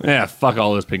 Yeah, fuck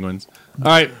all those penguins. All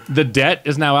right, The Debt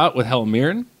is now out with Helen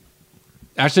Mirren.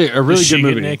 Actually, a really Does she good get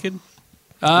movie. naked?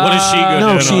 What is she good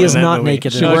No, at she in is that not movie?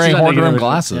 naked. She's No, wearing she's not horn naked rim in it.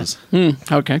 glasses.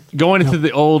 Okay. Going into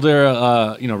the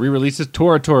older, re-releases,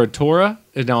 Tora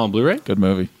is now on Blu-ray. Good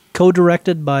movie.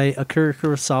 Co-directed by Akira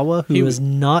Kurosawa, who is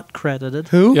not credited.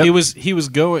 Who? Yep. He was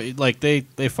going like they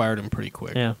fired him pretty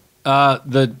quick. Yeah.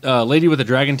 The Lady with the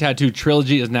Dragon Tattoo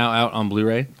trilogy is now out on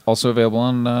Blu-ray. Also available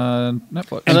on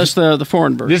Netflix. And that's the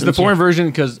foreign version. This is the foreign version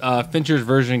because Fincher's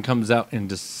version comes out in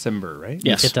December, right?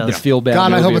 Yes. It the does. feel bad. God, I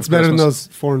movie hope of it's better than Christmas.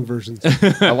 those foreign versions.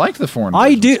 I like the foreign. I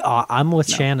versions. do. I'm with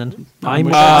Shannon. I'm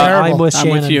terrible. with I'm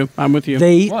Shannon. with you. I'm with you.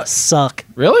 They What? suck.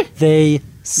 Really? They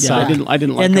suck. I didn't like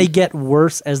and they them. get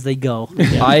worse as they go.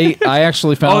 I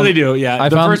actually found. Oh, they do. Yeah, I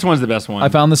the found- first one's the best one. I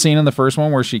found the scene in the first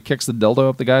one where she kicks the dildo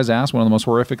up the guy's ass. One of the most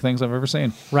horrific things I've ever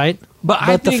seen. Right? But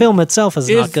I the think film itself is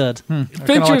not is- good.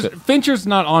 Fincher's liked it. Fincher's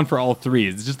not on for all three.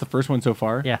 It's just the first one so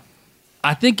far. Yeah.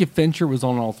 I think if Fincher was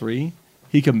on all three,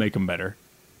 he could make them better.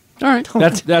 All right.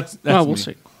 That's Well, we'll me.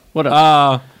 see. What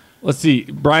else? Let's see.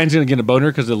 Brian's gonna get a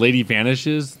boner because The Lady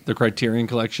Vanishes. The Criterion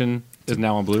Collection is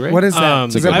now on Blu-ray. What is that?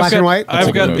 It's a Is good- it black I've got, and white? That's a I've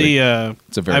good got movie. the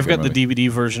It's a very I've good got the movie.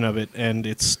 DVD version of it, and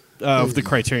it's of the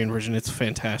Criterion version. It's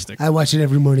fantastic. I watch it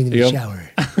every morning in the Yep.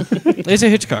 shower. It's a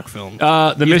Hitchcock film.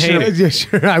 The You'd Mission hate it. Yeah,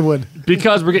 sure, I would.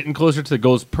 because we're getting closer to the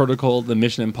Ghost Protocol. The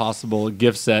Mission Impossible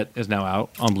gift set is now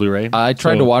out on Blu-ray. I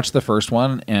tried So- to watch the first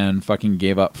one and fucking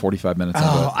gave up 45 minutes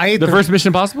into Oh, it. I ate the first Mission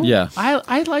Impossible. Yeah.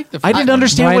 I like the. I didn't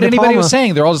understand Brian what De anybody Palma. was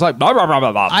saying. They're all just like blah blah blah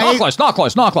blah blah. I- Not close, not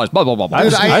close, not close. Blah blah blah. blah.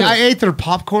 Dude, I ate their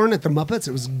popcorn at the Muppets.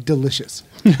 It was delicious.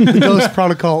 The Ghost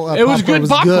Protocol. It was good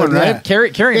popcorn, right? yeah.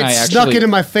 Carrie and I It snuck actually. it in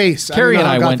my face. Carrie and don't know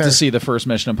how I it got went there. to see the first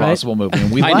Mission Impossible movie, and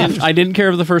we I laughed. didn't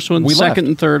care for the first one. We Second left.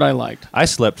 and third, I liked. I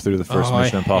slept through the first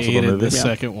Mission Impossible hated movie. the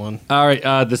second one. All right,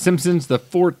 The Simpsons, the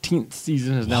 14th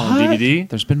season is now on DVD.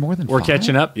 There's been more than We're 5?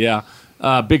 catching up, yeah.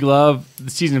 Big Love, the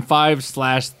season 5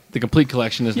 / the complete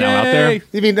collection is now out there.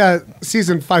 You mean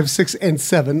season 5, 6, and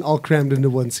 7 all crammed into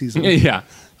one season? Yeah.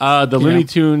 The Looney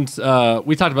Tunes,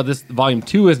 we talked about this. Volume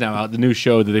 2 is now out, the new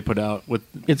show that they put out with.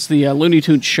 It's the Looney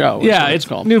Tunes show. is Yeah, what it's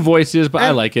called. new voices, but I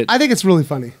And like it. I think it's really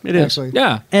funny. It is. actually.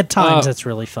 Yeah. At times, Uh, it's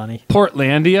really funny.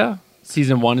 Portlandia,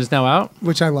 season 1 is now out.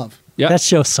 Which I love. Yep. That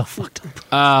show's so fucked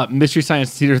up. Mystery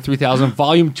Science Theater 3000,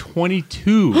 Volume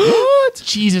 22. What?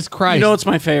 Jesus Christ. You know, it's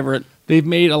my favorite. They've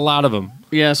made a lot of them.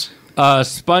 Yes.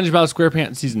 SpongeBob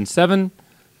SquarePants season 7,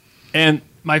 and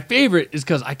my favorite is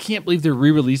because I can't believe they're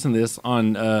re-releasing this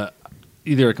on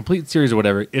either a complete series or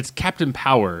whatever. It's Captain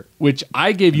Power, which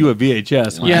I gave you a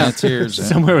VHS. Yeah, it's here.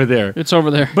 Somewhere over there. It's over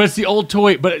there. But it's the old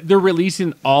toy. But they're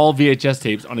releasing all VHS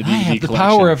tapes on a DVD I have the collection.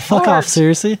 power of Fuck off,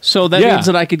 seriously. So that means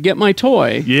that I could get my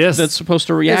toy. Yes. That's supposed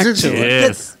to react Is it- to it.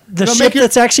 Yes. The ship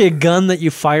that's actually a gun that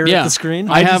you fire Yeah. at the screen.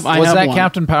 I have Was that one.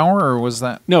 Captain Power or was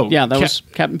that? No. Yeah, that was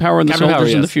Captain Power and the Captain Power,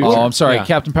 Soldiers in the yes. Future. Oh, I'm sorry. Yeah.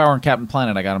 Captain Power and Captain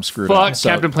Planet. I got them screwed Fuck up. So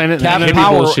Captain Planet and Captain hippie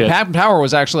Power. bullshit. Captain Power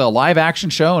was actually a live action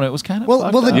show, and it was kind of Well,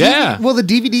 fucked up. Yeah. will the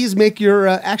DVDs make your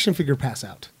action figure pass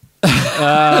out?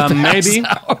 Maybe.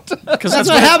 Because That's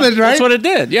what happened, right? That's what it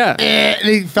did. Yeah. And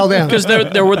he fell down. Because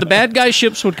there were the bad guy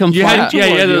ships would come You flying had,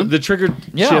 toward you. the triggered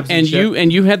Yeah. ships and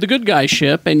shit. you had the good guy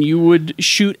ship, and you would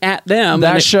shoot at them.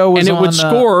 That and show was and it would on,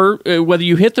 score whether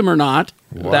you hit them or not.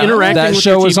 Interacting that with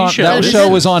show your was TV on. show. That show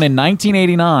was on in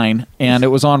 1989, and it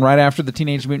was on right after the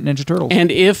Teenage Mutant Ninja Turtles.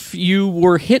 And if you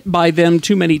were hit by them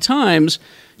too many times,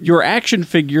 your action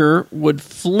figure would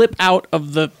flip out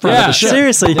of the front of the ship.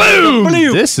 Seriously.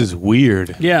 This is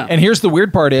weird. Yeah. And here's the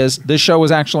weird part: is this show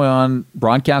was actually on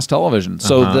broadcast television,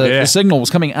 so the signal was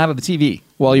coming out of the TV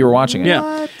while you were watching it.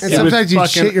 Yeah. And sometimes you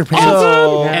fucking shit your pants.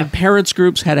 And parents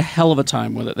groups had a hell of a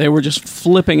time with it. They were just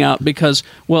flipping out because,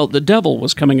 well, the devil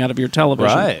was coming out of your television.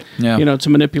 Right. Yeah. You know, to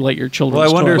manipulate your children's Well,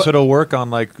 I wonder toys. if it'll work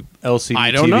on like LCD I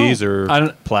don't know. TVs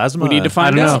or plasma. We need to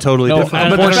find That's out. totally No, different. But I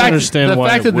the don't fact, understand the why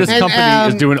fact it that this wouldn't. company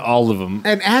is And, doing all of them.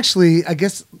 And actually, I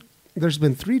guess there's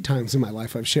been 3 times in my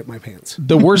life I've shit my pants.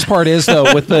 The worst part is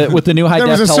though with the new high There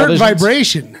def was a certain televisions.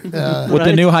 vibration. With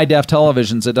the new high def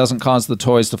televisions, it doesn't cause the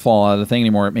toys to fall out of the thing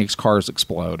anymore. It makes cars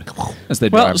explode as they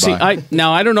well, drive see, by.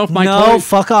 I don't know if my No, toy.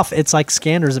 fuck off. It's like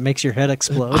scanners. It makes your head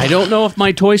explode. I don't know if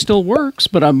my toy still works,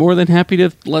 but I'm more than happy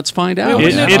to let's find out.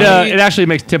 It actually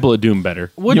makes Temple of Doom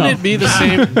better. Wouldn't No. it be the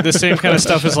same kind of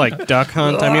stuff as like Duck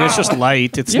Hunt? I mean, it's just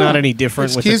light. It's Yeah. not any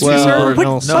different with Excuse the me, sir?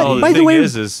 original. No, by the the thing way,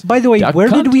 is by the way, Duck where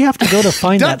cunt? did we have to go to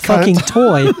find that Duck cunt. fucking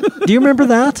toy? Do you remember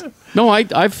that? No,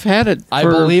 I've had it. I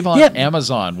for- believe on Yeah.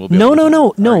 Amazon. We'll be No, able no,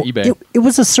 to- no, or no. eBay. It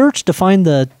was a search to find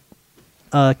the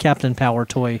Captain Power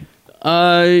toy.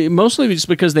 Mostly just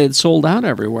because they had sold out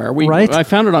everywhere. Right. I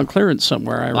found it on clearance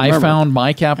somewhere. I remember. I found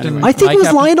my Captain. Anyway. I think my it was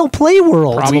Captain- Lionel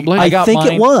Playworld. Probably. I got think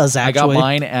mine, it was, I got actually.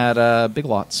 mine at Big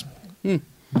Lots.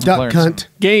 Duck cunt.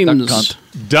 Games. Duck cunt.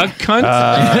 Duck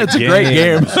Cunt? It's a great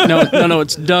game. No,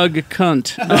 it's Doug Cunt.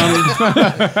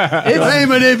 Hey,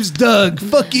 my name's Doug.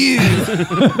 Fuck you.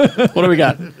 What do we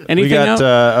got? Anything We got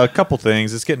out? a couple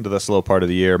things. It's getting to the slow part of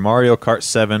the year. Mario Kart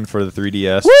 7 for the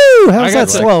 3DS. Woo! How's I that got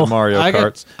slow? the Mario I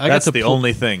got- Karts. I got That's to the pl-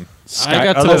 only thing. I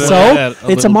got to Other than- So that it's a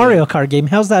little Mario bit. Kart game.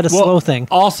 How's that a slow thing?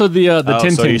 Also the Oh,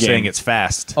 Tintin so you're game. saying it's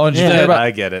fast. Oh, did you Yeah. forget about,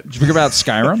 I get it. did you forget about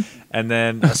Skyrim? And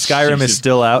then Skyrim is Jesus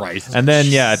still out. Christ. And then,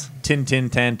 yeah, Tintin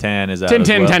Tan Tan is out as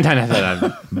Tintin, well.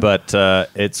 Tintin. But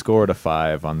it scored a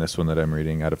 5 on this one that I'm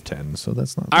reading out of 10, so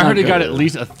that's not I heard it good. got at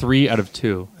least a 3 out of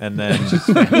 2. And then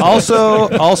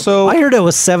also I heard it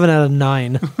was 7 out of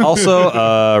 9. also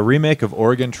a remake of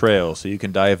Oregon Trail, so you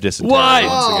can die of dysentery What?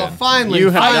 once Oh, again. finally. You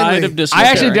have finally. died of dysentery.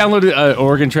 I actually downloaded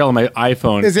Oregon Trail on my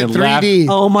iPhone. Is it and laughed. 3D?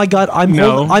 Oh my god,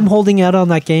 No. I'm holding out on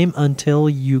that game until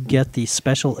you get the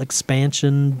special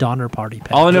expansion Donner Party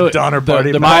pack. All I know, Donner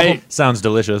Party. my Sounds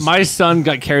delicious. my son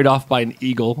got carried off by an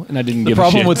eagle, and I didn't The give a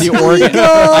problem shit. with the Oregon,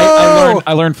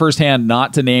 I learned firsthand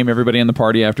not to name everybody in the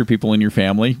party after people in your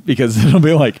family because it'll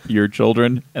be like your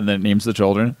children, and then it names the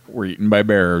children were eaten by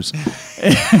bears.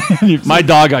 my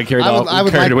dog got carried I would- off, I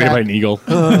would carried like away that. by an eagle.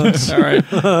 All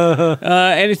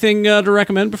right. Anything to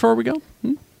recommend before we go?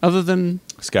 Other than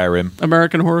Skyrim.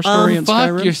 American Horror Story and fuck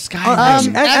Skyrim? your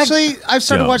Skyrim. Actually, I've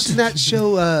started Don't. watching that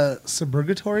show,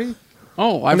 Suburgatory.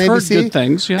 Oh, I've on heard ABC, good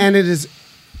things. Yeah. And it is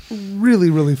really,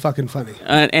 really fucking funny.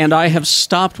 And I have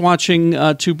stopped watching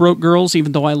Two Broke Girls,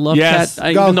 even though I love Yes.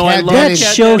 Kat. Go, Even though I Kat love Dennings. that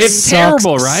Kat show Dennings. It's sucks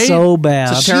terrible, right? so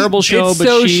bad. It's a terrible show, it's but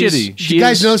so she's, shitty. She You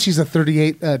guys is- know she's a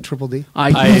 38 triple D. You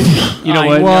know I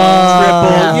what? know.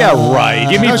 Yeah, right.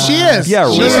 Give me No, she is.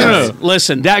 Yeah, She right. is.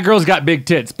 Listen, that girl's got big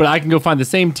tits, but I can go find the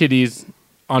same titties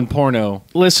on porno.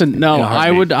 listen. No, In a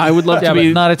heartbeat. I would love Yeah, to but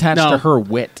be not attached no. to her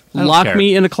wit. Lock care.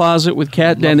 me in a closet with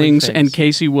Kat Dennings face. and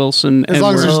Casey Wilson, As and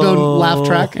long as we're, there's no laugh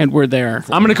track. and we're there.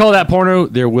 I'm gonna call that porno.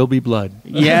 There will be blood.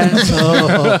 Yes,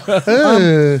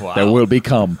 There will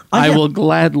become. I will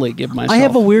gladly give myself. I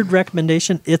have a weird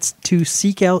recommendation. It's to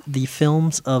seek out the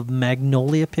films of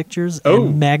Magnolia Pictures Oh.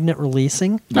 and Magnet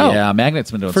Releasing, Yeah,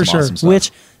 Magnet's been doing For some sure. awesome stuff.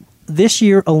 which this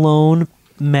year alone,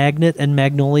 Magnet and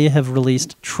Magnolia have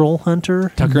released Troll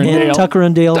Hunter, Tucker and Dale. Tucker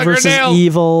and Dale Tucker and versus Dale.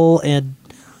 Evil, and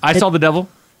I saw the devil.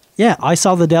 Yeah, I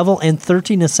Saw the Devil and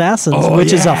 13 Assassins,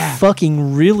 which is a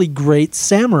fucking really great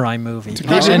samurai movie.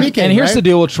 And here's the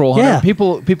deal with Troll Hunter. Yeah.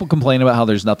 People complain about how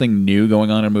there's nothing new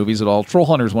going on in movies at all. Troll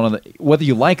Hunter is one of the, whether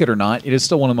you like it or not, it is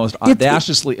still one of the most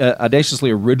audaciously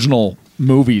original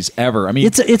movies ever. I mean,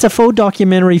 it's a faux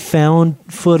documentary found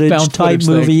footage type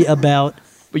movie about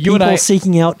people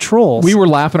seeking out trolls. We were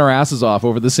laughing our asses off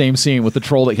over the same scene with the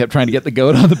troll that kept trying to get the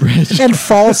goat on the bridge. And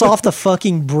falls off the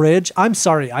fucking bridge. I'm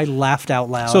sorry, I laughed out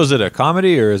loud. So is it a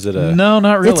comedy or is it a... No,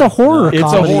 not really. It's a horror comedy.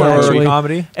 It's a horror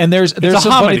comedy. And there's some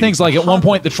funny things. Like at one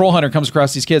point, the troll hunter comes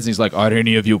across these kids and he's like, "Are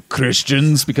any of you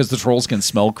Christians?" Because the trolls can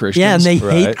smell Christians. Yeah, and they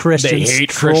hate Christians. They hate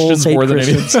Trolls Christians more than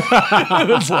anything.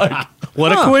 It's like,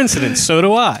 what a coincidence. So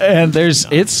do I. And it's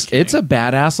a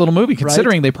badass little movie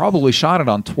considering they probably shot it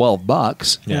on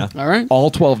 $12. Yeah. All right. All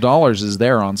 $12 is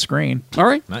there on screen. All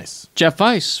right. Nice. Jeff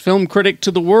Weiss, film critic to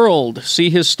the world.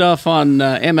 See his stuff on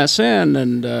MSN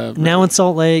and Now in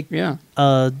Salt Lake. Yeah.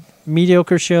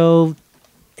 Mediocre Show,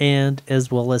 and as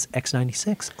well as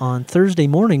X96 on Thursday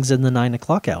mornings in the 9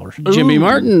 o'clock hour. Jimmy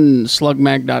Martin,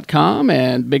 slugmag.com,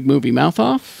 and Big Movie Mouth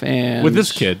Off. And With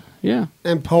this kid. Yeah.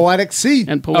 And Poetic Sea.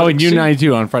 And Poetic and Sea.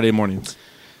 U92 on Friday mornings.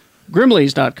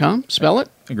 Grimleys.com. Spell it.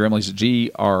 Grimleys,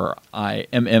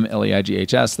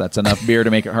 GRIMMLEIGHS. That's enough beer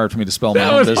to make it hard for me to spell my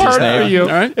That own was business hard name. for you. All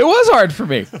right. It was hard for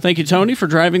me. Thank you, Tony, for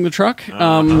driving the truck.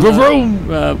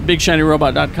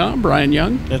 BigShinyRobot.com. Brian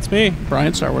Young. That's me.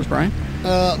 Brian, Star Wars Brian.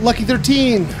 Lucky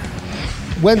 13,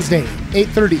 Wednesday,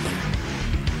 8:30.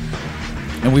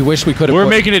 And we wish we could have. We're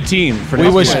making a team. For We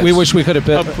wish we could have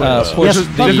put. This is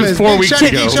 4 weeks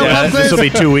Big ago. Shiny Show Pub This will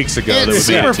Quiz. be 2 weeks ago. that It's was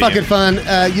super 18. fucking fun.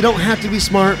 You don't have to be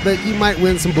smart, but you might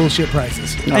win some bullshit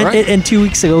prizes. All right. And 2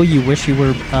 weeks ago, you wish you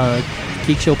were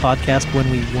Geek Show Podcast when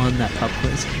we won that pub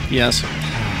quiz. Yes.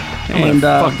 I'm And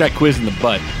gonna fuck that quiz in the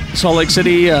butt. Salt Lake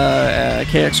City,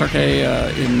 KXRK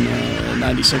in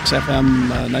 96 FM,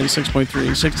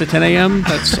 96.3, 6 to 10 a.m.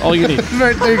 That's all you need.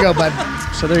 Right, there you go, bud.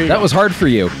 So there you That go. was hard for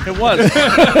you. It was.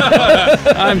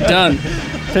 I'm done.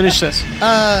 Finish this.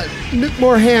 Nuke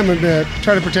more ham and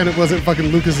try to pretend it wasn't fucking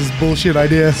Lucas's bullshit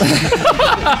ideas.